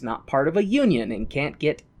father is not part of a union and can't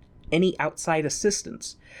get any outside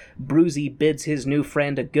assistance. Bruzy bids his new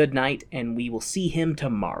friend a good night, and we will see him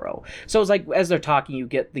tomorrow. So it's like, as they're talking, you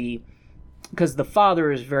get because the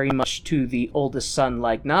father is very much to the oldest son,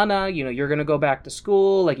 like, nah, you're gonna go back to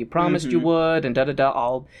school, like you promised you would, and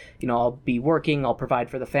I'll be working, I'll provide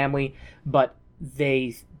for the family. But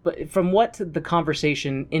from what the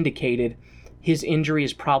conversation indicated, his injury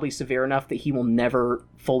is probably severe enough that he will never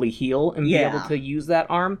fully heal and be able to use that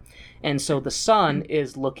arm. And so the son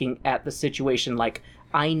is looking at the situation like,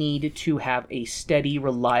 I need to have a steady,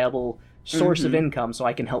 reliable source of income so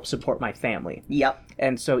I can help support my family. Yep.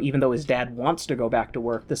 And so even though his dad wants to go back to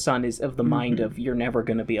work, the son is of the mind of, you're never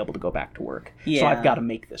going to be able to go back to work. Yeah. So I've got to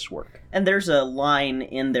make this work. And there's a line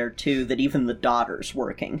in there, too, that even the daughter's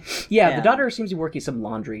working. Yeah, the daughter seems to be working some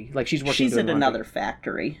laundry. Like, she's She's doing at laundry. another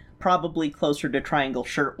factory. Probably closer to Triangle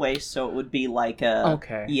Shirtwaist, so it would be like a...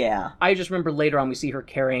 Okay. Yeah. I just remember later on we see her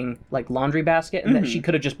carrying, like, laundry basket, and that she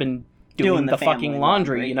could have just been doing the family fucking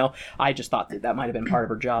laundry, you know? I just thought that might have been part of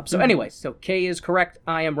her job. So anyway, so Kay is correct,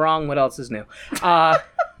 I am wrong, what else is new?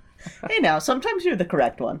 Hey now, sometimes you're the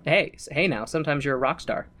correct one. Hey now, sometimes you're a rock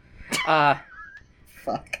star.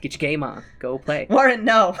 Fuck. Get your game on, go play. Warren,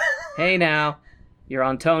 no. Hey now, you're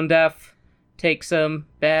on tone deaf, take some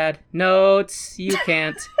bad notes, you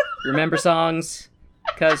can't remember songs,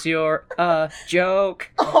 'cause you're a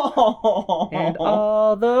joke. Oh. And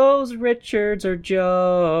all those Richards are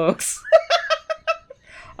jokes.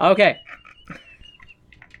 Okay.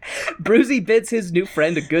 Bruzy bids his new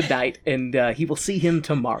friend a good night, and he will see him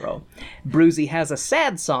tomorrow. Bruzy has a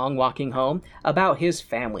sad song walking home about his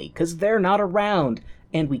family, because they're not around,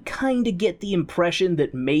 and we kind of get the impression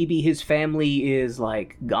that maybe his family is,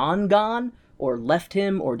 like, gone, or left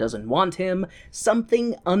him, or doesn't want him,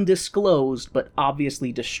 something undisclosed but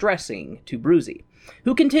obviously distressing to Bruzy,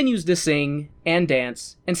 who continues to sing and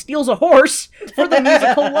dance and steals a horse for the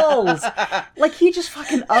musical lulls. Like, he just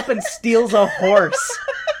fucking up and steals a horse.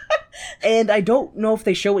 And I don't know if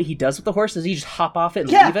they show what he does with the horse. Does he just hop off it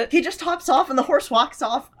and leave it? He just hops off and the horse walks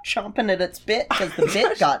off chomping at its bit because the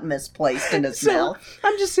bit got misplaced in his mouth.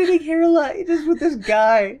 I'm just sitting here like, just with this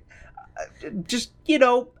guy. Just,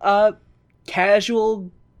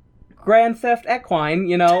 casual Grand Theft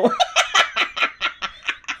Equine,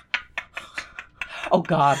 Oh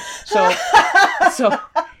God. So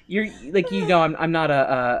you're like, I'm not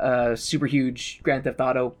a super huge Grand Theft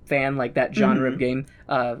Auto fan, like that genre of game.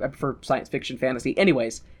 I prefer science fiction fantasy.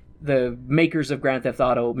 Anyways, the makers of Grand Theft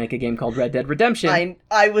Auto make a game called Red Dead Redemption.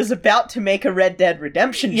 I was about to make a Red Dead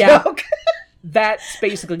Redemption joke. That's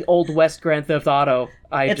basically Old West Grand Theft Auto.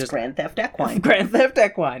 It's Grand Theft Equine. Grand Theft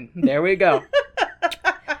Equine. There we go.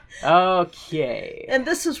 Okay. And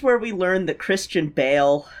this is where we learn that Christian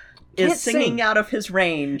Bale Can't is singing sing. out of his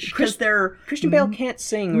range because they're Christian Bale can't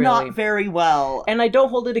sing really. not very well. And I don't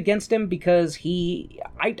hold it against him because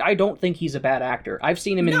I don't think he's a bad actor. I've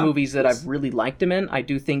seen him in movies that I've really liked him in. I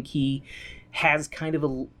do think he has kind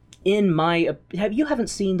of you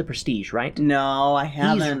haven't seen The Prestige, right? No, I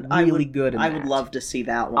haven't. He's really good in I that. would love to see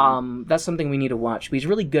that one. That's something we need to watch. He's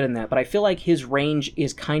really good in that, but I feel like his range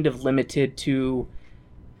is kind of limited to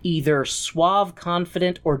either suave,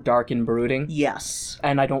 confident, or dark and brooding. Yes.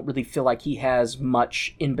 And I don't really feel like he has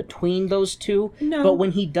much in between those two. No. But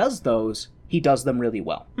when he does those, he does them really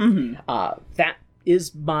well. Mm-hmm. That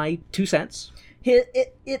is my 2 cents.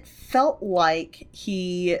 It felt like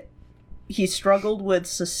he struggled with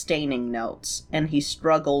sustaining notes, and he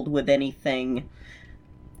struggled with anything.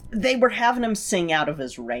 They were having him sing out of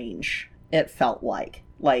his range, it felt like.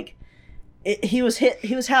 He was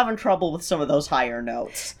having trouble with some of those higher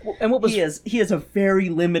notes. And what was he has a very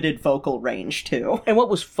limited vocal range too. And what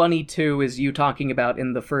was funny too is you talking about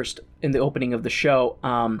in the opening of the show,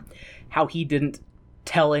 how he didn't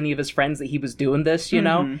tell any of his friends that he was doing this, you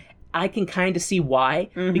know? I can kind of see why,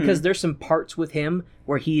 because there's some parts with him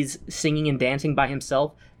where he's singing and dancing by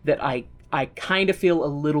himself that I kind of feel a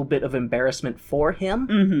little bit of embarrassment for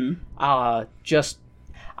him. I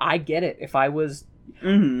get it. If I was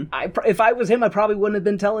if I was him, I probably wouldn't have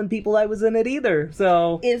been telling people I was in it either.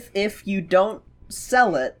 So if you don't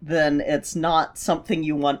sell it, then it's not something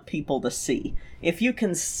you want people to see. If you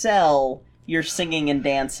can sell your singing and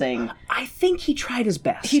dancing, I think he tried his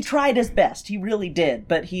best. He tried his best. He really did.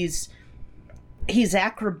 But he's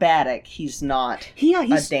acrobatic. He's not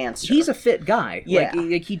a dancer. He's a fit guy. Yeah.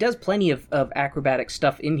 Like he does plenty of acrobatic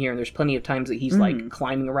stuff in here, and there's plenty of times that he's like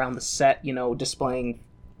climbing around the set, displaying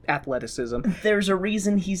athleticism. There's a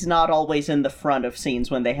reason he's not always in the front of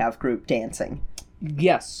scenes when they have group dancing.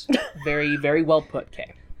 Yes. Very, very well put,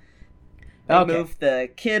 Kay. They moved the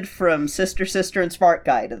kid from Sister, Sister, and Smart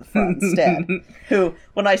Guy to the front instead. Who,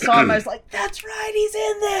 when I saw him, I was like, that's right, he's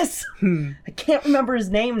in this! I can't remember his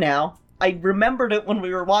name now. I remembered it when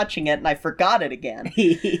we were watching it, and I forgot it again.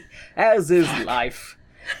 As is life.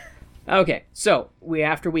 Okay, so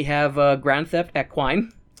after we have Grand Theft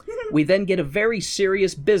Equine, we then get a very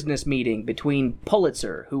serious business meeting between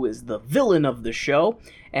Pulitzer, who is the villain of the show,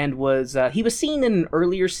 and he was seen in an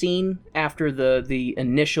earlier scene after the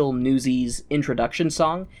initial Newsies introduction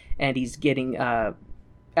song, and he's getting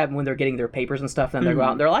when they're getting their papers and stuff, then they go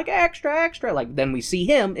out and they're like, extra, extra. Like, then we see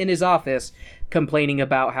him in his office complaining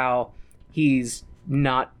about how he's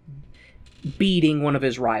not beating one of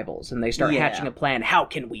his rivals, and they start hatching a plan. How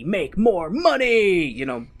can we make more money? You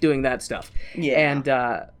know, doing that stuff. Yeah.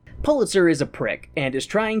 And Pulitzer is a prick and is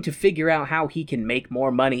trying to figure out how he can make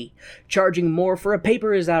more money. Charging more for a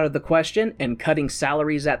paper is out of the question, and cutting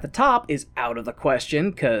salaries at the top is out of the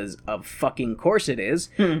question, because of fucking course it is.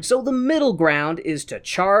 So the middle ground is to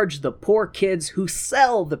charge the poor kids who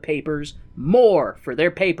sell the papers more for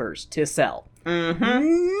their papers to sell.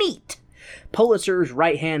 Neat! Pulitzer's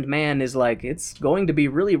right-hand man is like, it's going to be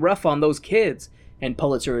really rough on those kids. And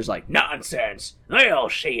Pulitzer is like, nonsense! They'll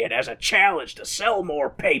see it as a challenge to sell more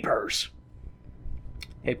papers.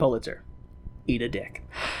 Hey, Pulitzer, eat a dick.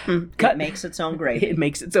 It makes its own gravy. It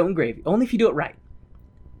makes its own gravy. Only if you do it right.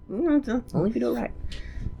 Only if you do it right.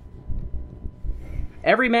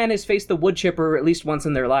 Every man has faced the wood chipper at least once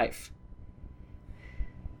in their life.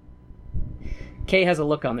 Kay has a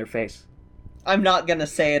look on their face. I'm not gonna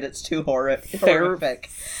say it, it's too horrific.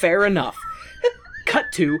 Fair enough. Cut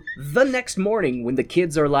to the next morning when the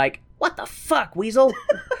kids are like, what the fuck, Weasel?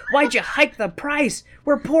 Why'd you hike the price?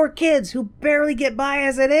 We're poor kids who barely get by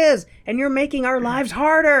as it is, and you're making our lives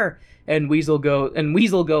harder. And Weasel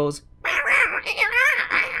goes,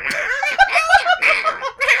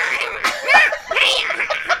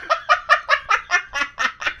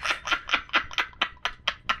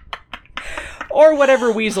 or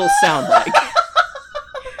whatever weasels sound like.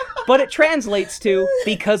 But it translates to,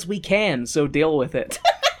 because we can, so deal with it.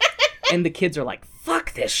 And the kids are like,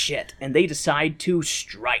 fuck this shit, and they decide to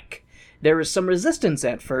strike. There is some resistance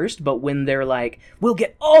at first, but when they're like, we'll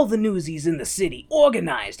get all the Newsies in the city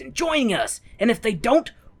organized and joining us, and if they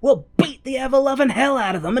don't, we'll beat the ever-loving hell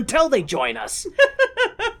out of them until they join us.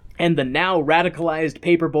 And the now radicalized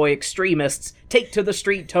paperboy extremists take to the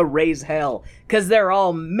street to raise hell, because they're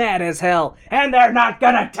all mad as hell, and they're not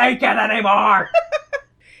gonna take it anymore!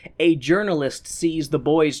 A journalist sees the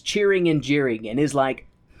boys cheering and jeering and is like,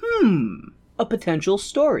 a potential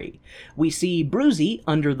story. We see Bruzy,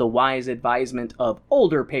 under the wise advisement of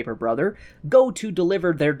older paper brother, go to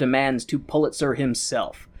deliver their demands to Pulitzer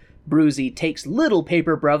himself. Bruzy takes little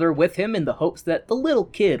paper brother with him in the hopes that the little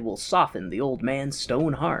kid will soften the old man's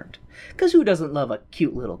stone heart. 'Cause who doesn't love a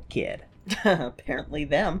cute little kid? Apparently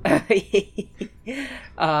them.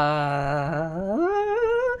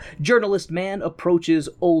 Journalist man approaches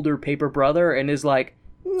older paper brother and is like,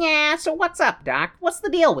 yeah, so what's up, Doc? What's the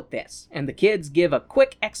deal with this? And the kids give a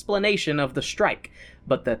quick explanation of the strike,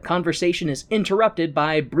 but the conversation is interrupted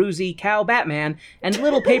by Bruzy Cow Batman and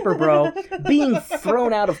Little Paper Bro being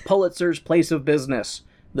thrown out of Pulitzer's place of business.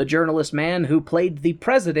 The journalist man who played the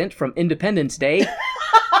president from Independence Day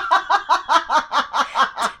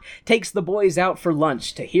takes the boys out for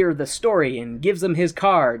lunch to hear the story and gives them his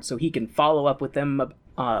card so he can follow up with them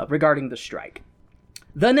regarding the strike.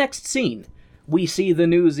 The next scene, we see the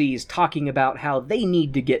Newsies talking about how they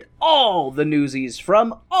need to get all the Newsies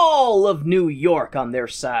from all of New York on their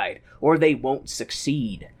side, or they won't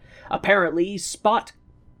succeed. Apparently, Spot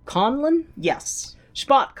Conlon? Yes.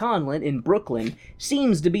 Spot Conlon in Brooklyn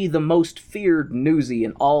seems to be the most feared Newsie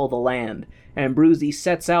in all the land, and Bruzy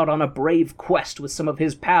sets out on a brave quest with some of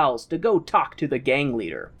his pals to go talk to the gang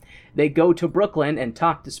leader. They go to Brooklyn and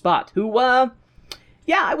talk to Spot, who,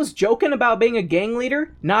 yeah, I was joking about being a gang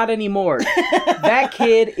leader. Not anymore. That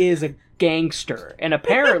kid is a gangster, and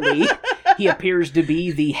apparently he appears to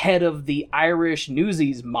be the head of the Irish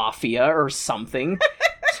Newsies Mafia or something,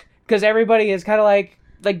 because everybody is kind of like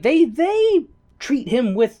they treat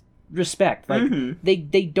him with respect. Like,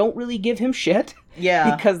 they don't really give him shit.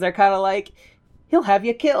 Yeah. Because they're kind of like, he'll have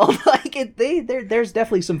you killed. There's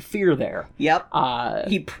definitely some fear there. Yep.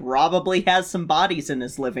 He probably has some bodies in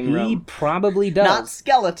his living room. He probably does. Not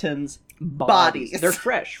skeletons, bodies. They're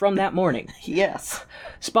fresh from that morning. Yes.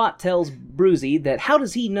 Spot tells Bruzy that how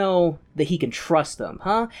does he know that he can trust them,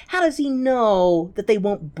 huh? How does he know that they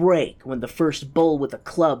won't break when the first bull with a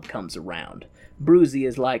club comes around? Bruzy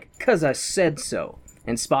is like, 'cause I said so.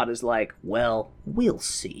 And Spot is like, well, we'll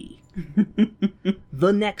see.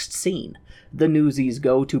 The next scene. The newsies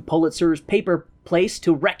go to Pulitzer's paper place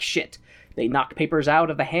to wreck shit. They knock papers out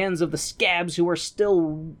of the hands of the scabs who are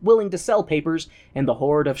still willing to sell papers, and the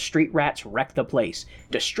horde of street rats wreck the place,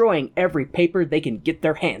 destroying every paper they can get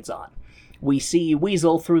their hands on. We see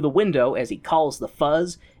Weasel through the window as he calls the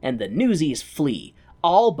fuzz, and the newsies flee.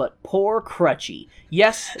 All but poor Crutchy.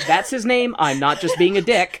 Yes, that's his name. I'm not just being a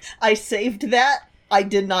dick. I saved that. I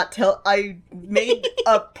did not tell. I made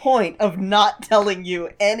a point of not telling you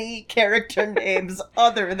any character names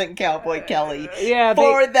other than Cowboy Kelly. Yeah,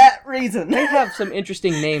 for that reason. They have some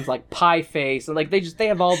interesting names like Pie Face, and they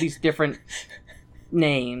have all these different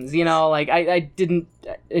names. You know, like I didn't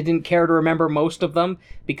care to remember most of them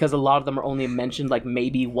because a lot of them are only mentioned like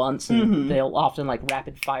maybe once, and they'll often like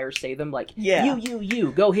rapid fire say them like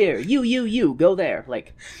you go here, you go there,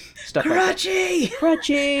 like stuff Crutchy! like that.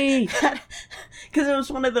 Crutchy. Because it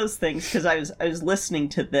was one of those things, because I was listening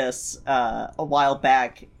to this a while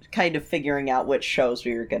back, kind of figuring out which shows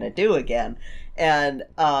we were going to do again, and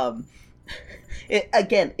it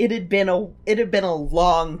had been a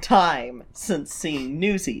long time since seeing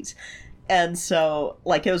Newsies, and so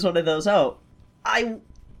like it was one of those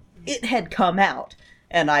it had come out,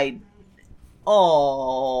 and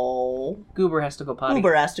Goober has to go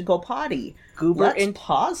potty. Let's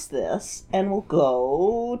pause this, and we'll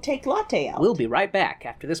go take Latte out. We'll be right back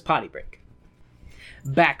after this potty break.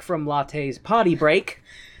 Back from Latte's potty break.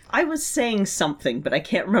 I was saying something, but I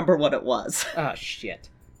can't remember what it was. Oh, shit.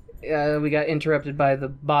 We got interrupted by the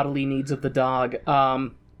bodily needs of the dog.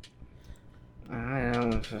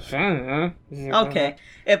 Okay.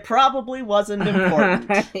 It probably wasn't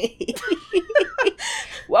important.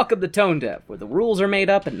 Welcome to Tone Deaf, where the rules are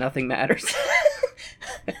made up and nothing matters.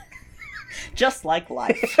 Just like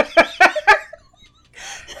life.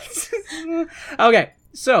 Okay,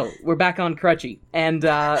 so we're back on Crutchy, and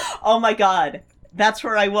oh my god, that's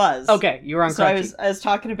where I was. Okay, you were on Crutchy. So I was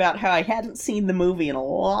talking about how I hadn't seen the movie in a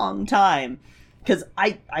long time, because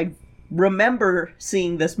I remember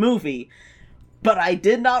seeing this movie, but I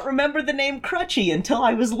did not remember the name Crutchy until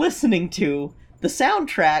I was listening to the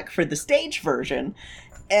soundtrack for the stage version,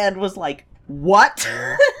 and was like, what?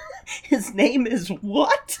 His name is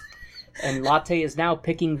what? And Latte is now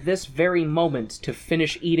picking this very moment to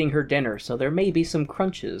finish eating her dinner, so there may be some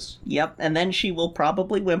crunches. Yep, and then she will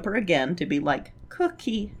probably whimper again to be like,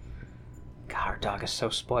 Cookie. God, our dog is so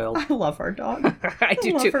spoiled. I love our dog. I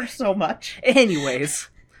do love too. her so much. Anyways,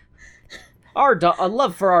 a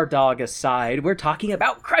love for our dog aside, we're talking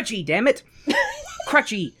about Crutchy, damn it!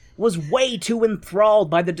 Crutchy was way too enthralled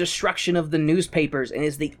by the destruction of the newspapers and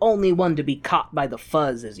is the only one to be caught by the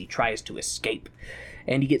fuzz as he tries to escape.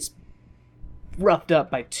 And he gets roughed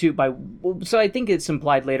up so I think it's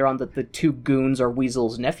implied later on that the two goons are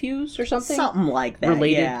Weasel's nephews or something? Something like that,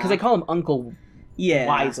 related, because they call him Uncle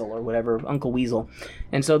Yeah. Weasel or whatever, Uncle Weasel.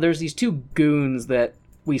 And so there's these two goons that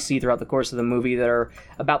we see throughout the course of the movie that are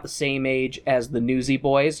about the same age as the Newsy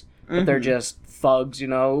Boys, but they're just thugs,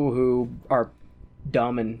 who are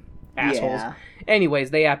dumb and assholes. Yeah.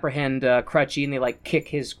 Anyways, they apprehend Crutchy and they like kick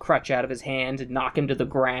his crutch out of his hand and knock him to the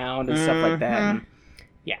ground and stuff like that. And,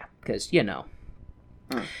 yeah, because,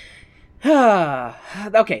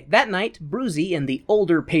 Okay, that night, Bruzy and the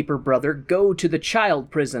older paper brother go to the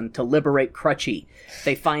child prison to liberate Crutchy.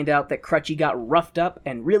 They find out that Crutchy got roughed up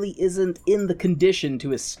and really isn't in the condition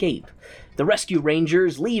to escape. The rescue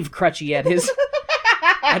rangers leave Crutchy at his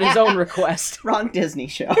own request. Wrong Disney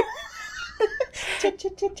show. Chip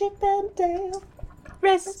and Dale.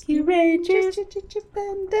 Rescue Rangers. Chip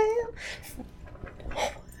and Dale.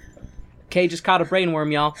 Kay just caught a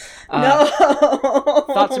brainworm, y'all. No!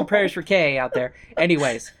 Thoughts and prayers for Kay out there.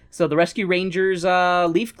 Anyways, so the rescue rangers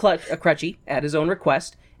leave Crutchy at his own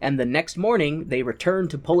request, and the next morning they return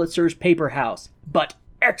to Pulitzer's paper house. But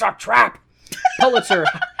it's a trap! Pulitzer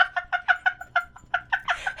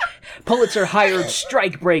hired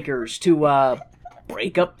strikebreakers to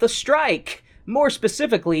break up the strike. More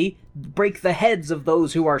specifically, break the heads of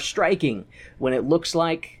those who are striking. When it looks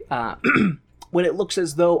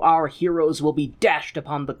as though our heroes will be dashed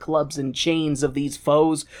upon the clubs and chains of these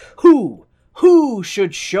foes, who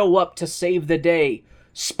should show up to save the day?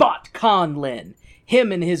 Spot Conlin.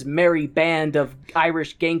 Him and his merry band of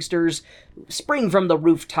Irish gangsters spring from the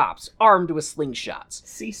rooftops, armed with slingshots.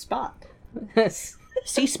 See Spot.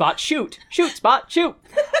 See Spot, shoot! Shoot, Spot, shoot!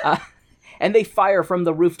 And they fire from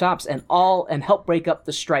the rooftops and help break up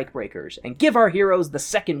the strikebreakers and give our heroes the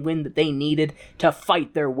second win that they needed to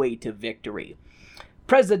fight their way to victory.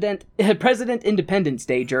 President Independence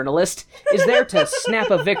Day journalist is there to snap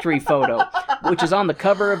a victory photo, which is on the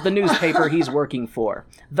cover of the newspaper he's working for.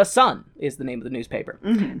 The Sun is the name of the newspaper.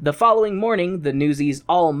 Mm-hmm. The following morning, the newsies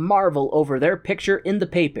all marvel over their picture in the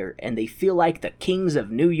paper, and they feel like the kings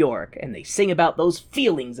of New York, and they sing about those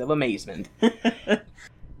feelings of amazement.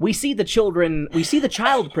 We see the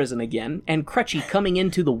child prison again, and Crutchy coming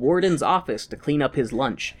into the warden's office to clean up his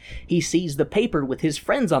lunch. He sees the paper with his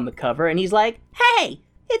friends on the cover, and he's like, "Hey,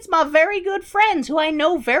 it's my very good friends who I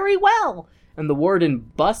know very well." And the warden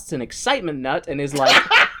busts an excitement nut and is like,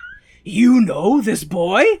 "You know this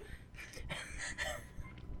boy?"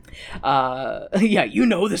 Yeah, you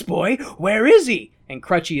know this boy. Where is he? And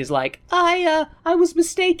Crutchy is like, I was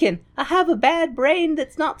mistaken. I have a bad brain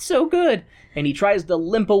that's not so good. And he tries to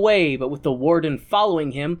limp away, but with the warden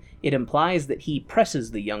following him, it implies that he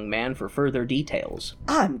presses the young man for further details.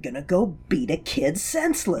 I'm gonna go beat a kid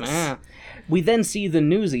senseless. We then see the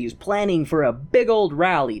newsies planning for a big old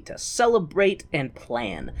rally to celebrate and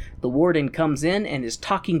plan. The warden comes in and is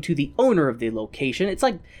talking to the owner of the location. It's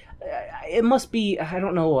like, it must be, I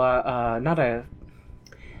don't know,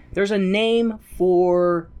 there's a name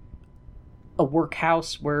for a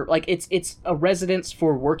workhouse where, like, it's a residence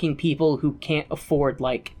for working people who can't afford,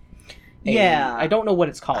 like, I don't know what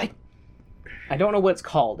it's called. I don't know what it's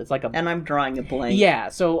called. It's like a... And I'm drawing a blank. Yeah,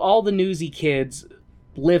 so all the newsy kids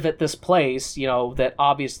live at this place, that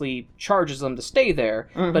obviously charges them to stay there,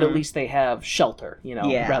 but at least they have shelter,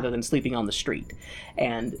 rather than sleeping on the street.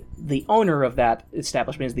 And the owner of that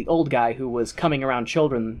establishment is the old guy who was coming around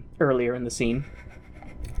children earlier in the scene.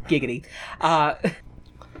 Giggity.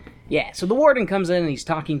 Yeah, so the warden comes in and he's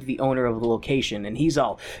talking to the owner of the location, and he's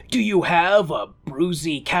all, "Do you have a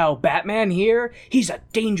Bruzy Cow Batman here? He's a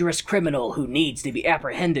dangerous criminal who needs to be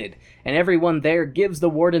apprehended." And everyone there gives the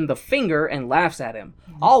warden the finger and laughs at him,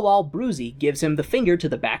 all while Bruzy gives him the finger to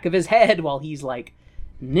the back of his head while he's, like,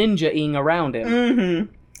 ninja-ing around him. Mm-hmm.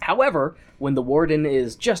 However, when the warden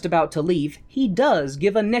is just about to leave, he does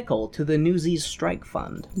give a nickel to the Newsies Strike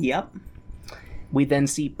Fund. Yep. We then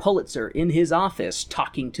see Pulitzer in his office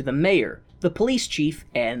talking to the mayor, the police chief,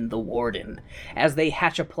 and the warden, as they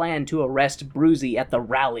hatch a plan to arrest Bruzy at the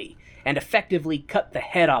rally and effectively cut the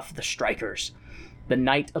head off the strikers. The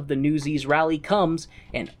night of the Newsies rally comes,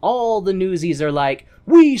 and all the Newsies are like,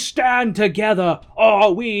 "We stand together,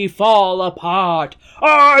 or we fall apart.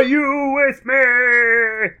 Are you with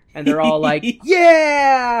me?" And they're all like,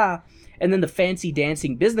 "Yeah!" And then the fancy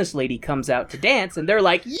dancing business lady comes out to dance, and they're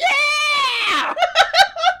like, "Yeah!"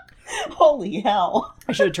 Holy hell.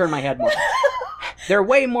 I should have turned my head more. They're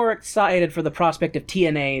way more excited for the prospect of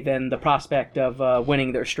TNA than the prospect of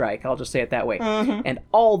winning their strike. I'll just say it that way. Mm-hmm. And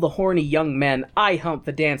all the horny young men eye hump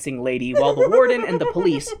the dancing lady while the warden and the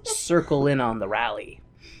police circle in on the rally.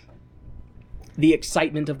 The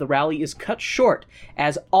excitement of the rally is cut short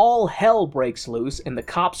as all hell breaks loose and the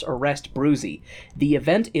cops arrest Bruzy. The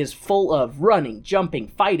event is full of running, jumping,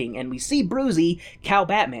 fighting, and we see Bruzy, Cow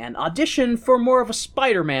Batman, audition for more of a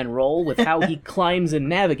Spider-Man role with how he climbs and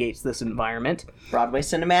navigates this environment. Broadway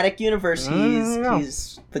Cinematic Universe,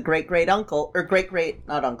 he's the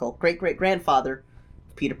great-great-grandfather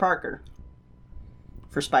of Peter Parker.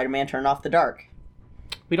 For Spider-Man Turn Off the Dark.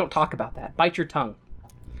 We don't talk about that. Bite your tongue.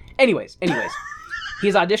 Anyways,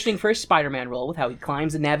 he's auditioning for his Spider-Man role with how he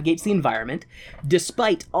climbs and navigates the environment.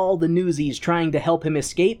 Despite all the Newsies trying to help him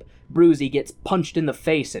escape, Bruzy gets punched in the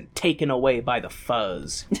face and taken away by the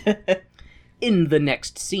fuzz. In the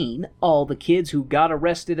next scene, all the kids who got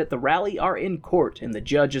arrested at the rally are in court, and the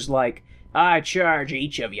judge is like, "I charge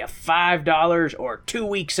each of you $5 or 2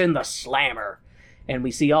 weeks in the slammer." And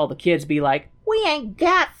we see all the kids be like, "We ain't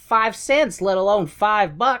got 5 cents, let alone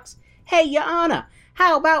 $5. Hey, Your Honor,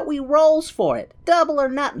 how about we rolls for it? Double or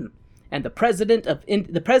nothing." And the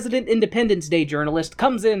President Independence Day journalist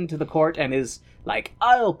comes into the court and is like,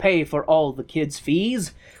 "I'll pay for all the kids'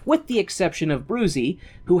 fees, with the exception of Bruzy,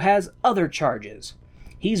 who has other charges."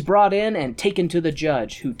 He's brought in and taken to the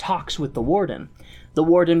judge, who talks with the warden. The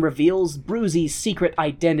warden reveals Bruzy's secret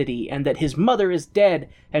identity and that his mother is dead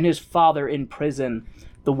and his father in prison.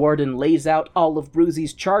 The warden lays out all of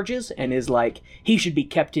Bruzy's charges and is like, he should be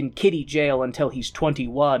kept in kiddie jail until he's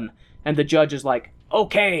 21. And the judge is like,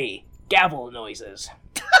 "Okay, gavel noises."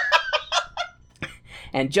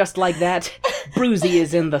 And just like that, Bruzy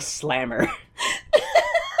is in the slammer.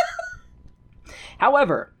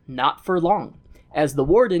 However, not for long, as the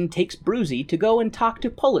warden takes Bruzy to go and talk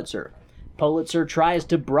to Pulitzer. Pulitzer tries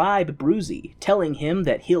to bribe Bruzy, telling him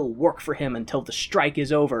that he'll work for him until the strike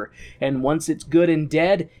is over, and once it's good and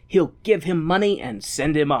dead, he'll give him money and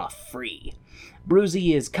send him off free.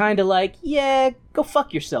 Bruzy is kinda like, yeah, go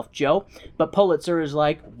fuck yourself, Joe. But Pulitzer is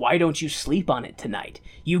like, why don't you sleep on it tonight?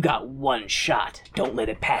 You got one shot. Don't let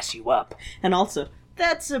it pass you up. And also,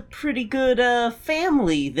 that's a pretty good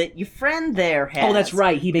family that your friend there has. Oh, that's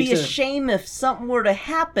right. He makes Be a shame if something were to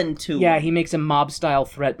happen to him. Yeah, he makes a mob-style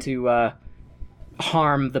threat to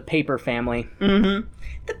harm the Paper family. Mm-hmm.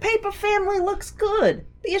 The Paper family looks good.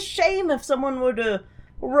 Be a shame if someone were to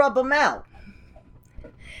rub them out.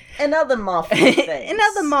 And other mafia things.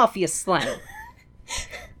 Another mafia slang.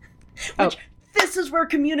 This is where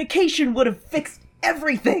communication would have fixed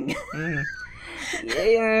everything.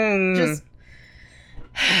 Just...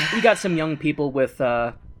 You got some young people with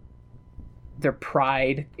their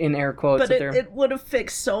pride, in air quotes. But it would have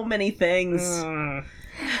fixed so many things.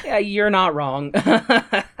 Yeah, you're not wrong.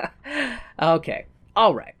 Okay.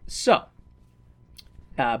 All right. So,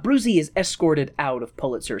 Bruzy is escorted out of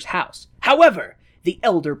Pulitzer's house. However, the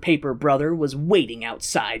elder Paper brother was waiting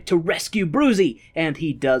outside to rescue Bruzy, and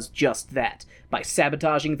he does just that. By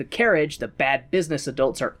sabotaging the carriage, the bad business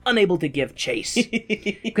adults are unable to give chase.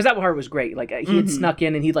 Because that part was great. Like, he had snuck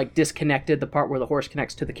in and he, like, disconnected the part where the horse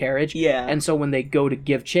connects to the carriage. Yeah. And so when they go to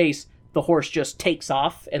give chase, the horse just takes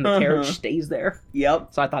off and the carriage stays there. Yep.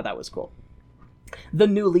 So I thought that was cool. The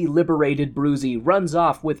newly liberated Bruzy runs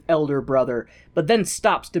off with elder brother, but then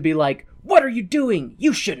stops to be like, what are you doing?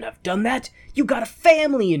 You shouldn't have done that. You got a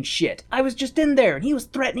family and shit. I was just in there and he was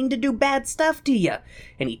threatening to do bad stuff to you.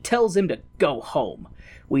 And he tells him to go home.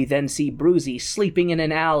 We then see Bruzy sleeping in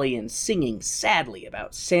an alley and singing sadly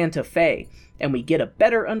about Santa Fe, and we get a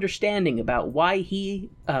better understanding about why he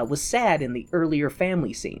was sad in the earlier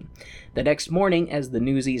family scene. The next morning, as the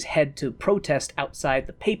newsies head to protest outside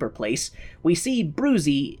the paper place, we see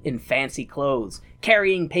Bruzy in fancy clothes,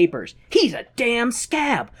 carrying papers. He's a damn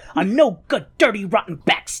scab! A no-good, dirty, rotten,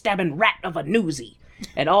 backstabbing rat of a newsie!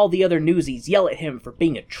 And all the other newsies yell at him for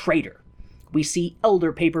being a traitor. We see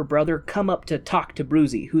elder Paper brother come up to talk to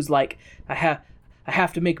Bruzy, who's like, I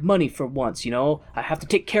have to make money for once, you know? I have to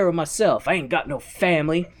take care of myself. I ain't got no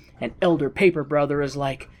family. And elder Paper brother is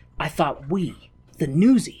like, I thought we, the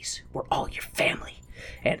newsies, were all your family.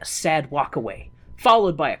 And a sad walk away,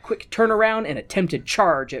 followed by a quick turnaround and attempted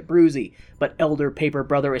charge at Bruzy. But elder Paper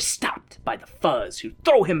brother is stopped by the Fuzz, who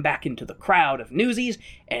throw him back into the crowd of newsies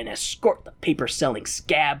and escort the paper-selling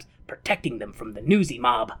scabs, protecting them from the newsie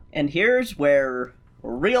mob. And here's where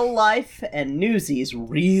real life and newsies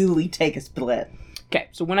really take a split. Okay,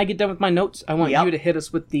 so when I get done with my notes, I want you to hit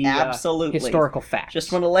us with the historical facts.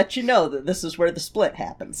 Just want to let you know that this is where the split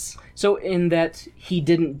happens. So in that he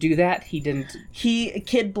didn't do that,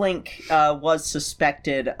 Kid Blink was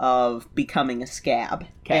suspected of becoming a scab.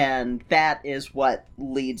 Okay. And that is what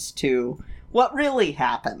leads to what really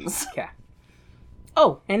happens. Okay.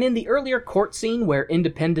 Oh, and in the earlier court scene where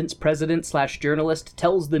Independence president/journalist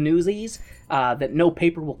tells the newsies that no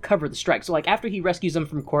paper will cover the strike. So, like, after he rescues them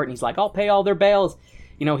from court and he's like, I'll pay all their bails,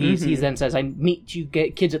 you know, he then says, I meet you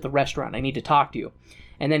kids at the restaurant. I need to talk to you.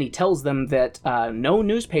 And then he tells them that no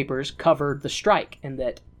newspapers covered the strike and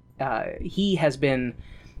that he has been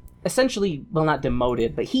essentially, well, not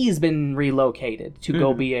demoted, but he's been relocated to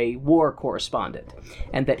go be a war correspondent.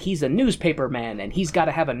 And that he's a newspaper man and he's got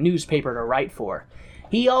to have a newspaper to write for.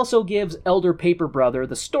 He also gives Elder Paper Brother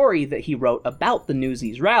the story that he wrote about the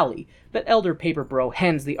Newsies rally, but Elder Paper Bro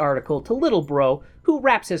hands the article to Little Bro, who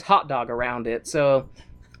wraps his hot dog around it, so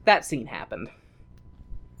that scene happened.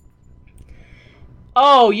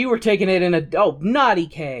 Oh, you were taking it in naughty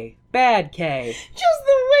K, bad K. Just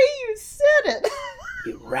the way you said it.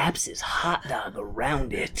 He wraps his hot dog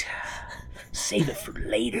around it. Save it for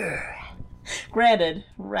later. Granted,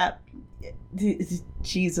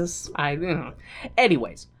 Jesus.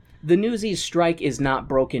 Anyways, the Newsies' strike is not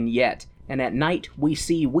broken yet, and at night we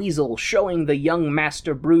see Weasel showing the young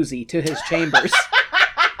Master Bruzy to his chambers.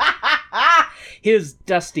 His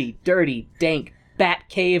dusty, dirty, dank bat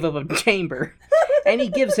cave of a chamber. And he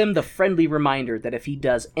gives him the friendly reminder that if he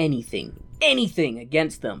does anything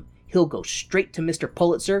against them, he'll go straight to Mr.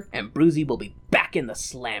 Pulitzer, and Bruzy will be back in the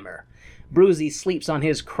slammer. Bruzy sleeps on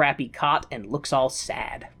his crappy cot and looks all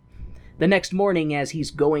sad. The next morning, as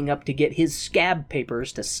he's going up to get his scab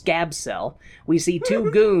papers to Scab Cell, we see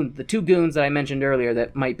the two goons that I mentioned earlier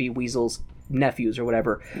that might be Weasel's nephews or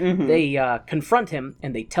whatever. They confront him,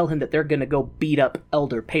 and they tell him that they're gonna go beat up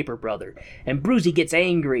Elder Paper Brother. And Bruzy gets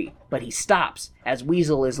angry, but he stops, as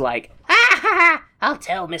Weasel is like, "Ah ha ha! I'll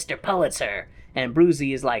tell Mr. Pulitzer." And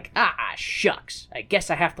Bruzy is like, shucks, I guess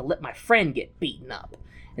I have to let my friend get beaten up.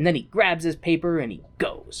 And then he grabs his paper and he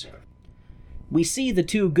goes. We see the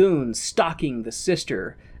two goons stalking the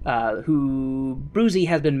sister, who Bruzy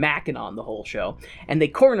has been macking on the whole show, and they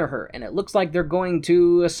corner her, and it looks like they're going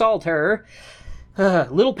to assault her.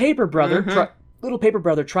 Little Paper Brother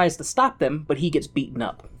tries to stop them, but he gets beaten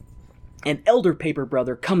up. And Elder Paper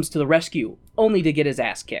Brother comes to the rescue, only to get his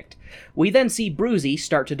ass kicked. We then see Bruzy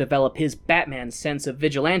start to develop his Batman sense of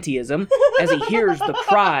vigilantism as he hears the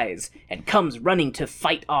cries and comes running to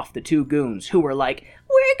fight off the two goons, who are like,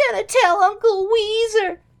 "We're gonna tell Uncle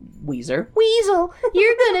Weasel,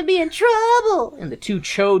 you're gonna be in trouble!" And the two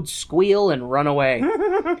chodes squeal and run away.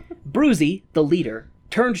 Bruzy, the leader,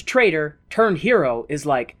 turned traitor, turned hero, is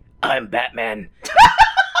like, "I'm Batman."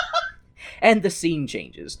 And the scene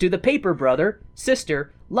changes to the Paper Brother,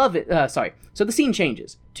 sister, so the scene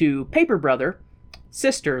changes to Paper Brother,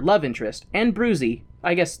 sister, love interest, and Bruzy,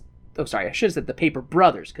 I should have said the Paper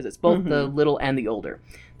Brothers, because it's both the little and the older.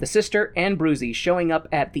 The sister and Bruzy showing up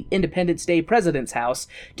at the Independence Day president's house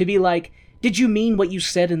to be like, "Did you mean what you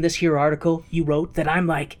said in this here article you wrote, that I'm,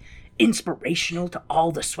 like, inspirational to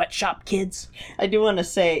all the sweatshop kids?" I do want to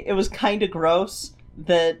say, it was kind of gross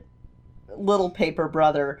that Little Paper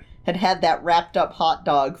Brother had that wrapped up hot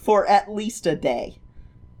dog for at least a day.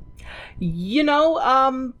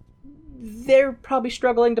 They're probably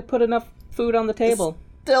struggling to put enough food on the table.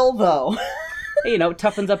 Still, though.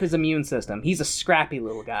 Toughens up his immune system. He's a scrappy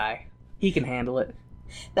little guy. He can handle it.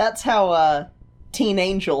 That's how Teen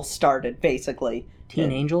Angel started, basically.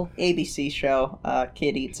 Teen Angel? ABC show.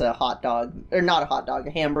 Kid eats a hot dog, or not a hot dog,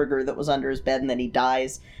 a hamburger that was under his bed, and then he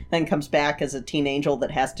dies. Then comes back as a teen angel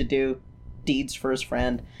that has to do deeds for his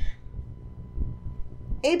friend.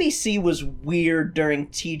 ABC was weird during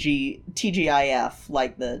TGIF,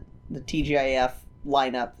 like the TGIF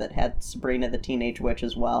lineup that had Sabrina the Teenage Witch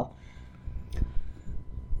as well.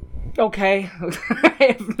 Okay.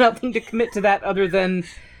 I have nothing to commit to that other than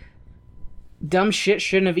dumb shit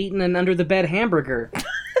shouldn't have eaten an under-the-bed hamburger.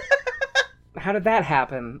 How did that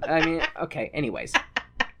happen? I mean, okay, anyways.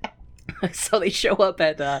 So they show up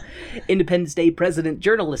at Independence Day President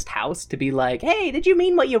Journalist House to be like, "Hey, did you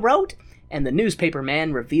mean what you wrote?" And the newspaper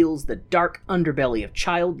man reveals the dark underbelly of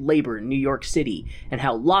child labor in New York City and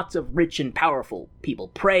how lots of rich and powerful people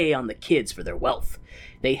prey on the kids for their wealth.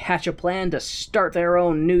 They hatch a plan to start their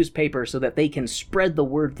own newspaper so that they can spread the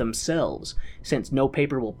word themselves, since no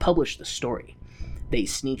paper will publish the story. They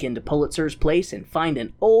sneak into Pulitzer's place and find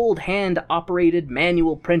an old hand-operated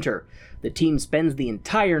manual printer. The team spends the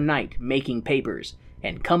entire night making papers,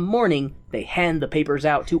 and come morning, they hand the papers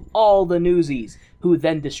out to all the newsies, who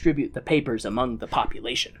then distribute the papers among the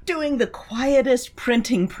population. Doing the quietest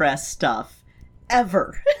printing press stuff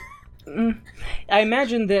ever. I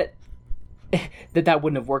imagine that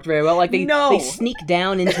wouldn't have worked very well. Like, they sneak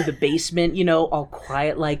down into the basement, all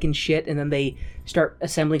quiet-like and shit, and then they start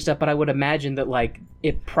assembling stuff, but I would imagine that, like,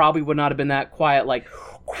 it probably would not have been that quiet, like...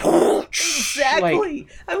 Exactly!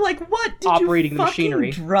 I'm like, what? Did operating you the fucking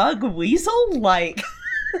machinery. Drug Weasel? Like...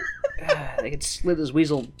 They could slit his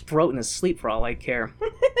weasel throat in his sleep for all I care.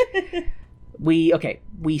 We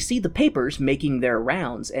see the papers making their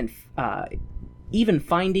rounds and even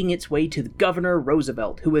finding its way to the Governor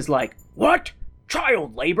Roosevelt, who is like, "What?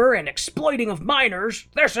 Child labor and exploiting of minors?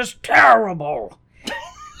 This is terrible!"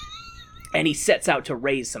 And he sets out to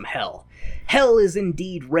raise some hell. Hell is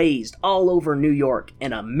indeed raised all over New York,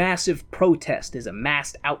 and a massive protest is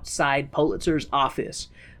amassed outside Pulitzer's office.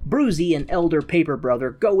 Bruzy and Elder Paper Brother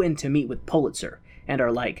go in to meet with Pulitzer, and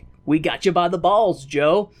are like, "We got you by the balls,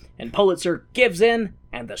 Joe." And Pulitzer gives in,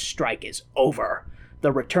 and the strike is over.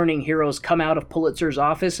 The returning heroes come out of Pulitzer's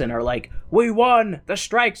office and are like, "We won! The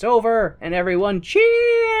strike's over!" And everyone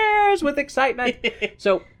cheers with excitement.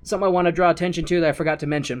 So, something I want to draw attention to that I forgot to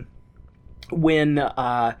mention. When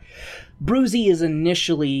Bruzy is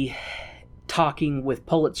initially talking with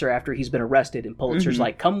Pulitzer after he's been arrested, and Pulitzer's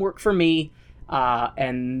like, "Come work for me,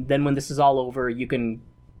 and then when this is all over, you can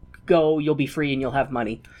go, you'll be free, and you'll have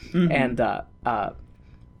money." And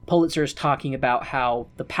Pulitzer's talking about how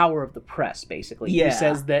the power of the press, basically. Yeah. He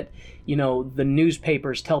says that, the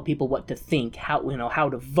newspapers tell people what to think, how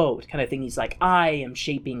to vote, kind of thing. He's like, "I am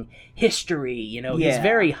shaping history," He's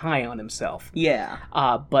very high on himself. Yeah.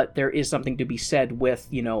 But there is something to be said with,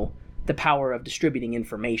 the power of distributing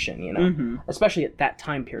information, especially at that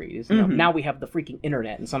time period. Now we have the freaking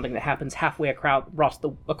internet, and something that happens halfway across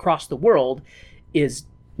the world is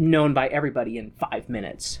known by everybody in 5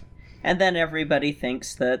 minutes. And then everybody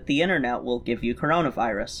thinks that the internet will give you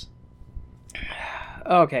coronavirus.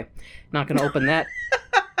 Okay, not going to open that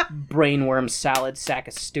brainworm salad sack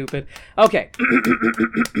of stupid. Okay.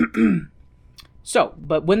 So,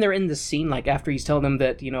 but when they're in this scene, like after he's telling them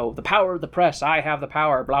that, the power of the press, I have the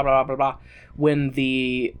power, blah, blah, blah, blah, blah. When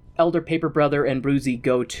the elder paper brother and Brucey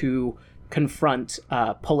go to confront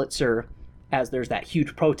Pulitzer as there's that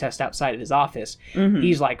huge protest outside of his office,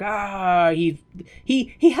 he's like, he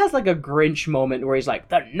has like a Grinch moment where he's like,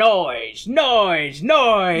 the noise.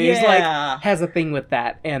 Yeah. Like, has a thing with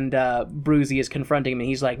that. And Brucey is confronting him, and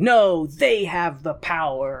he's like, no, they have the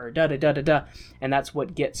power, da-da-da-da-da. And that's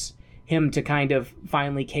what gets him to kind of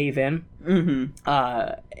finally cave in.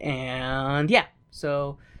 And yeah,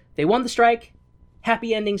 so they won the strike.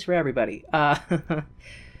 Happy endings for everybody.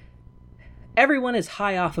 Everyone is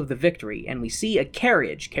high off of the victory, and we see a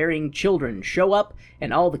carriage carrying children show up,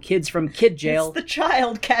 and all the kids from kid jail. It's the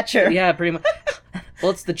child catcher. Yeah, pretty much.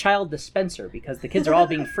 Well, it's the child dispenser, because the kids are all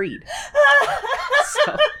being freed.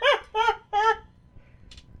 So,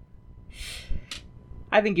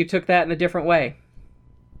 I think you took that in a different way.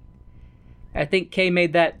 I think Kay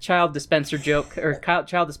made that child dispenser joke, or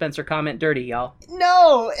child dispenser comment dirty, y'all.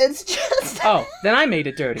 No, it's just... Oh, then I made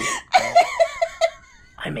it dirty.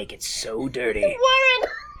 I make it so dirty.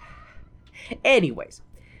 Warren! Anyways,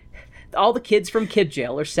 all the kids from kid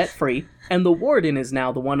jail are set free, and the warden is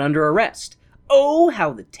now the one under arrest. Oh,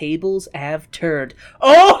 how the tables have turned.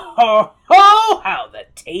 Oh, ho, ho, how the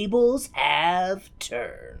tables have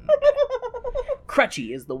turned.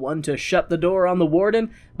 Crutchy is the one to shut the door on the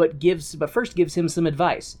warden, but first gives him some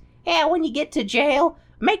advice. Yeah, when you get to jail,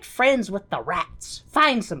 make friends with the rats.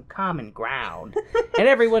 Find some common ground. And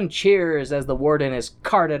everyone cheers as the warden is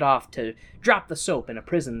carted off to drop the soap in a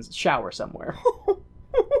prison shower somewhere.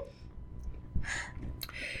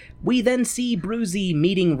 We then see Brucey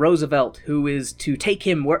meeting Roosevelt, who is to take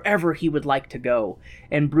him wherever he would like to go.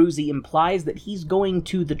 And Brucey implies that he's going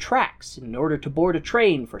to the tracks in order to board a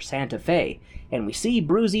train for Santa Fe. And we see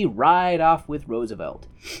Brucey ride off with Roosevelt.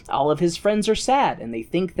 All of his friends are sad, and they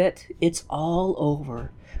think that it's all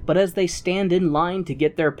over. But as they stand in line to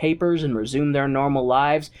get their papers and resume their normal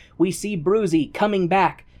lives, we see Brucey coming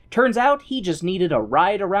back. Turns out he just needed a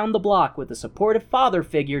ride around the block with a supportive father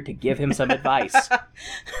figure to give him some advice.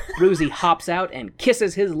 Brucey hops out and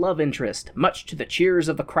kisses his love interest, much to the cheers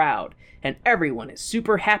of the crowd. And everyone is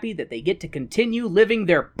super happy that they get to continue living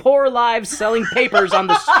their poor lives selling papers on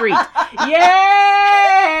the street.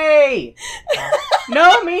 Yay!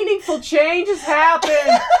 No meaningful change has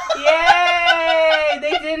happened. Yay!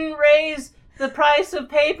 They didn't raise the price of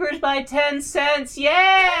papers by 10 cents. Yay!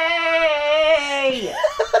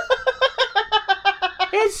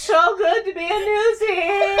 It's so good to be a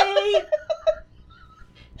newsie.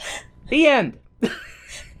 The end.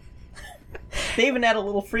 They even had a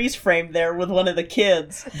little freeze frame there with one of the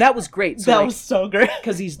kids. That was great. So, that was so great.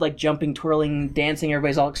 Because he's like jumping, twirling, dancing,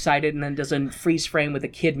 everybody's all excited, and then does a freeze frame with a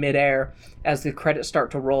kid midair as the credits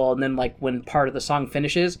start to roll, and then like when part of the song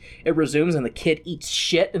finishes, it resumes and the kid eats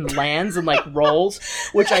shit and lands and like rolls,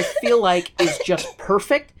 which I feel like is just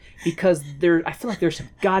perfect because I feel like there's some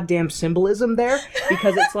goddamn symbolism there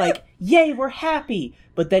because it's like, yay, we're happy,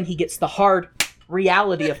 but then he gets the hard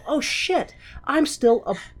reality of, oh shit, I'm still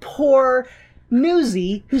a poor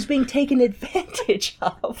newsie who's being taken advantage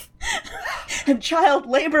of. And child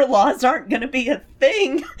labor laws aren't going to be a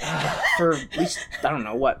thing. For at least, I don't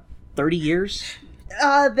know, what, 30 years?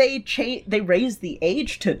 They raised the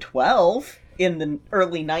age to 12 in the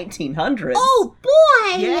early 1900s. Oh,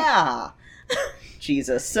 boy! Yeah.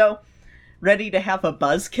 Jesus. So, ready to have a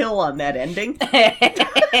buzzkill on that ending?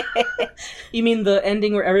 You mean the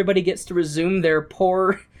ending where everybody gets to resume their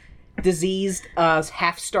poor, diseased,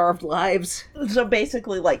 half-starved lives? So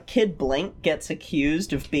basically, like, Kid Blink gets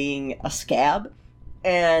accused of being a scab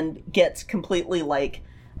and gets completely, like,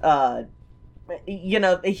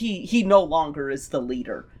 he no longer is the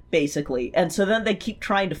leader, basically. And so then they keep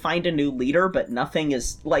trying to find a new leader, but nothing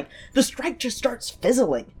is, like, the strike just starts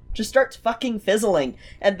fizzling. Just starts fucking fizzling.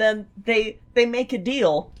 And then they make a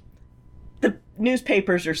deal. The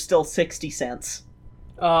newspapers are still 60 cents.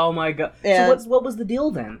 Oh my god. And so what was the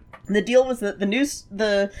deal then? The deal was that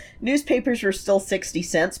the newspapers were still 60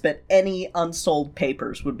 cents, but any unsold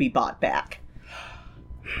papers would be bought back.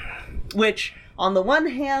 Which, on the one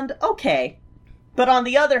hand, okay. But on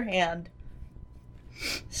the other hand,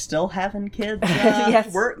 still having kids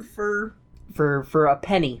yes. work for a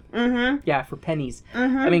penny. Mm-hmm. Yeah, for pennies.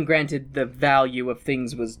 Mm-hmm. I mean, granted, the value of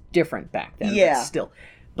things was different back then. Yeah. But still.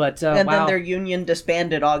 But, and wow. then their union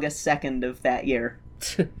disbanded August 2nd of that year.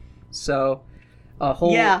 So, a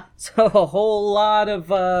whole lot of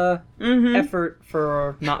effort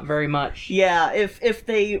for not very much. Yeah, if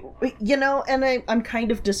they, and I'm kind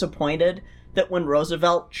of disappointed that when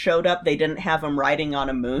Roosevelt showed up, they didn't have him riding on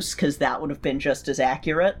a moose, because that would have been just as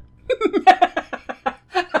accurate.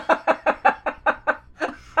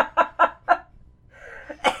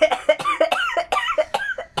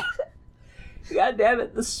 God damn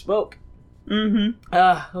it, the smoke.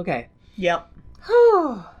 Mm-hmm. Okay. Yep.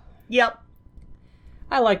 Yep.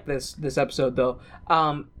 I like this episode though.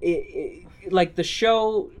 Like the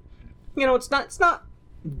show, you know, it's not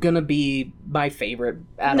gonna be my favorite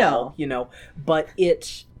at all, you know, but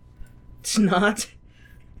it's not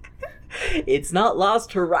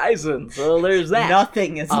Lost Horizon, so there's that.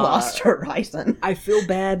 Nothing is Lost Horizon. I feel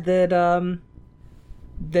bad that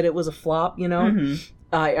it was a flop, you know. Mm-hmm.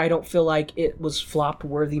 I don't feel like it was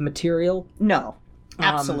flop-worthy material. No,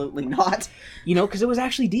 absolutely not. You know, because it was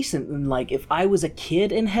actually decent. And, like, if I was a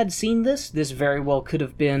kid and had seen this very well could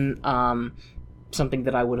have been something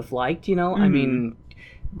that I would have liked, you know? I mean,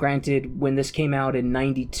 granted, when this came out in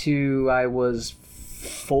 92, I was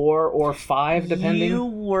 4 or 5, depending. You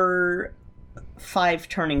were 5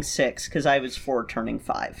 turning 6, because I was 4 turning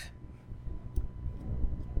 5.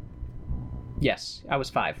 Yes, I was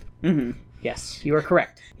 5. Mm-hmm. Yes, you are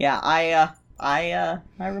correct. Yeah, I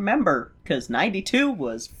remember, because 92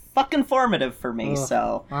 was fucking formative for me,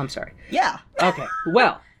 so... I'm sorry. Yeah. Okay,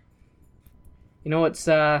 well, you know what's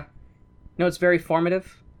very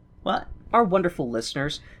formative? What? Our wonderful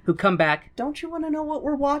listeners who come back. Don't you want to know what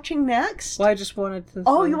we're watching next? Well, I just wanted to...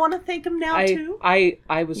 Oh, you want to thank them now, too? I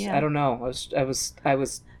was, Yeah. I don't know, I was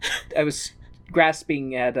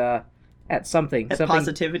grasping at something. At something.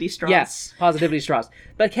 positivity straws? Yes, positivity straws.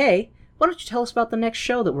 But hey, why don't you tell us about the next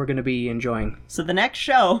show that we're going to be enjoying? So the next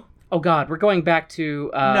show... Oh God, we're going back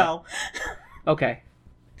to... No. Okay.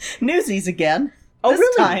 Newsies again. Oh, this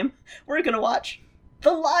really? time, we're going to watch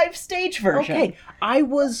the live stage version. Okay, I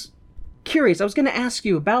was curious. I was going to ask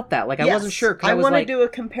you about that. Like, I wasn't sure. 'Cause I was want to like, do a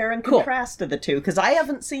compare and Cool. contrast of the two, because I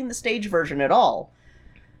haven't seen the stage version at all.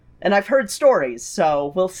 And I've heard stories,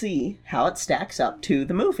 so we'll see how it stacks up to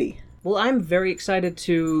the movie. Well, I'm very excited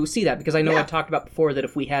to see that, because I know Yeah. I talked about before that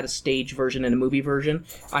if we had a stage version and a movie version,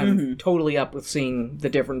 I'm totally up with seeing the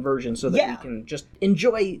different versions so that Yeah. we can just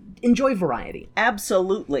enjoy variety.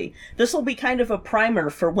 Absolutely. This will be kind of a primer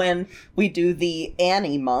for when we do the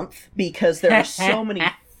Annie month, because there are so many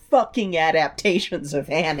fucking adaptations of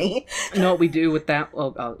Annie. You know what we do with that?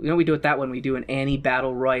 You know what we do with that one? We do an Annie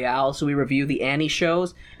Battle Royale. So we review the Annie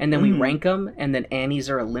shows, and then we rank them, and then Annies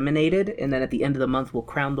are eliminated, and then at the end of the month we'll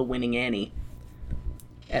crown the winning Annie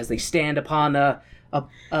as they stand upon a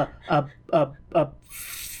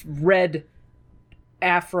red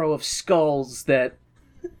afro of skulls that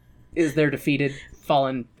is their defeated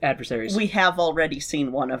fallen adversaries. We have already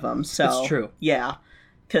seen one of them, so... It's true. Yeah.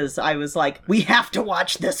 Because I was like, we have to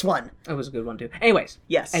watch this one. That was a good one too. Anyways,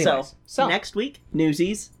 Yes, so next week,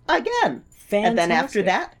 Newsies again. Fantastic. And then after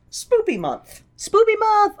that, Spoopy month. Spoopy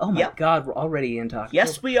month. Oh my Yep. God, we're already in October.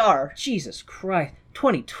 Yes, we are. Jesus Christ.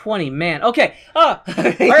 2020, man. Okay. All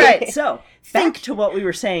right, so back to what we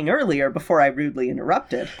were saying earlier before I rudely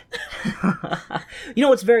interrupted. You know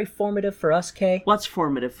what's very formative for us, Kay? What's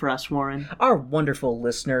formative for us, Warren? Our wonderful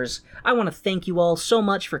listeners. I want to thank you all so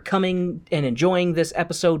much for coming and enjoying this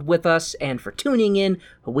episode with us and for tuning in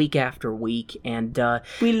week after week. And,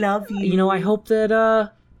 We love you. you know, I hope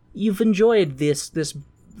that you've enjoyed this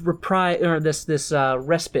respite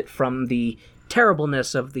from the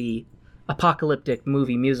terribleness of the apocalyptic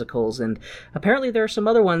movie musicals, and apparently there are some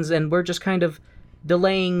other ones, and we're just kind of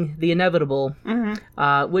delaying the inevitable,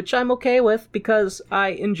 which I'm okay with because I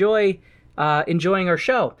enjoy enjoying our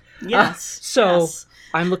show. Yes. So yes.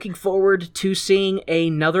 I'm looking forward to seeing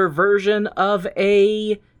another version of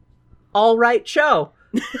a all right show.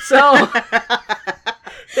 So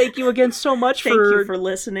thank you again so much Thank you for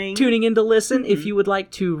listening. tuning in to listen. If you would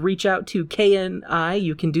like to reach out to Kay and I,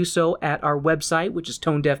 you can do so at our website, which is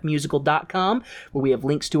tonedeafmusical.com, where we have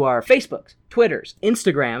links to our Facebooks, Twitters,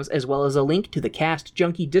 Instagrams, as well as a link to the Cast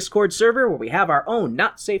Junkie Discord server, where we have our own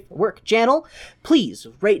Not Safe for Work channel. Please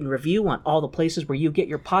rate and review on all the places where you get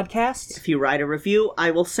your podcasts. If you write a review,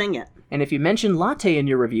 I will sing it. And if you mention Latte in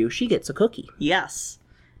your review, she gets a cookie. Yes.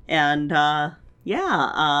 And,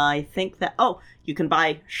 I think that... Oh, you can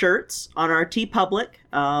buy shirts on our TeePublic.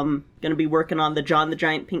 Gonna be working on the John the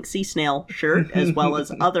Giant Pink Sea Snail shirt, as well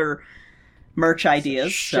as other merch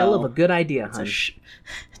ideas. Shell of a good idea, It's honey.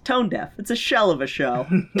 Tone deaf. It's a shell of a show.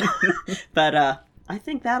 But, I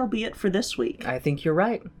think that'll be it for this week. I think you're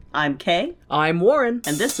right. I'm Kay, I'm Warren.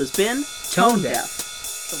 and this has been Tone Deaf.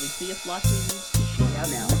 So we see if Lottie needs to show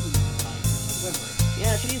now.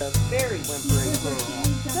 Yeah, she's a very whimpering girl.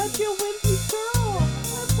 Such a whimpering